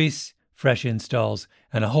elbow grease, fresh installs,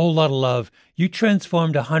 and a whole lot of love, you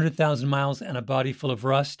transformed 100,000 miles and a body full of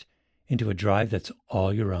rust into a drive that's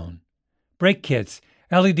all your own. Brake kits,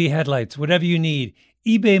 LED headlights, whatever you need,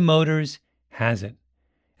 eBay Motors has it.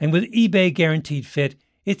 And with eBay Guaranteed Fit,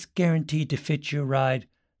 it's guaranteed to fit your ride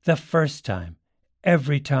the first time,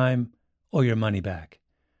 every time, or your money back.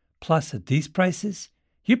 Plus, at these prices,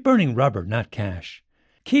 you're burning rubber, not cash.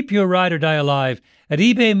 Keep your ride or die alive at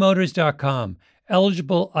ebaymotors.com.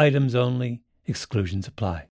 Eligible items only. Exclusions apply.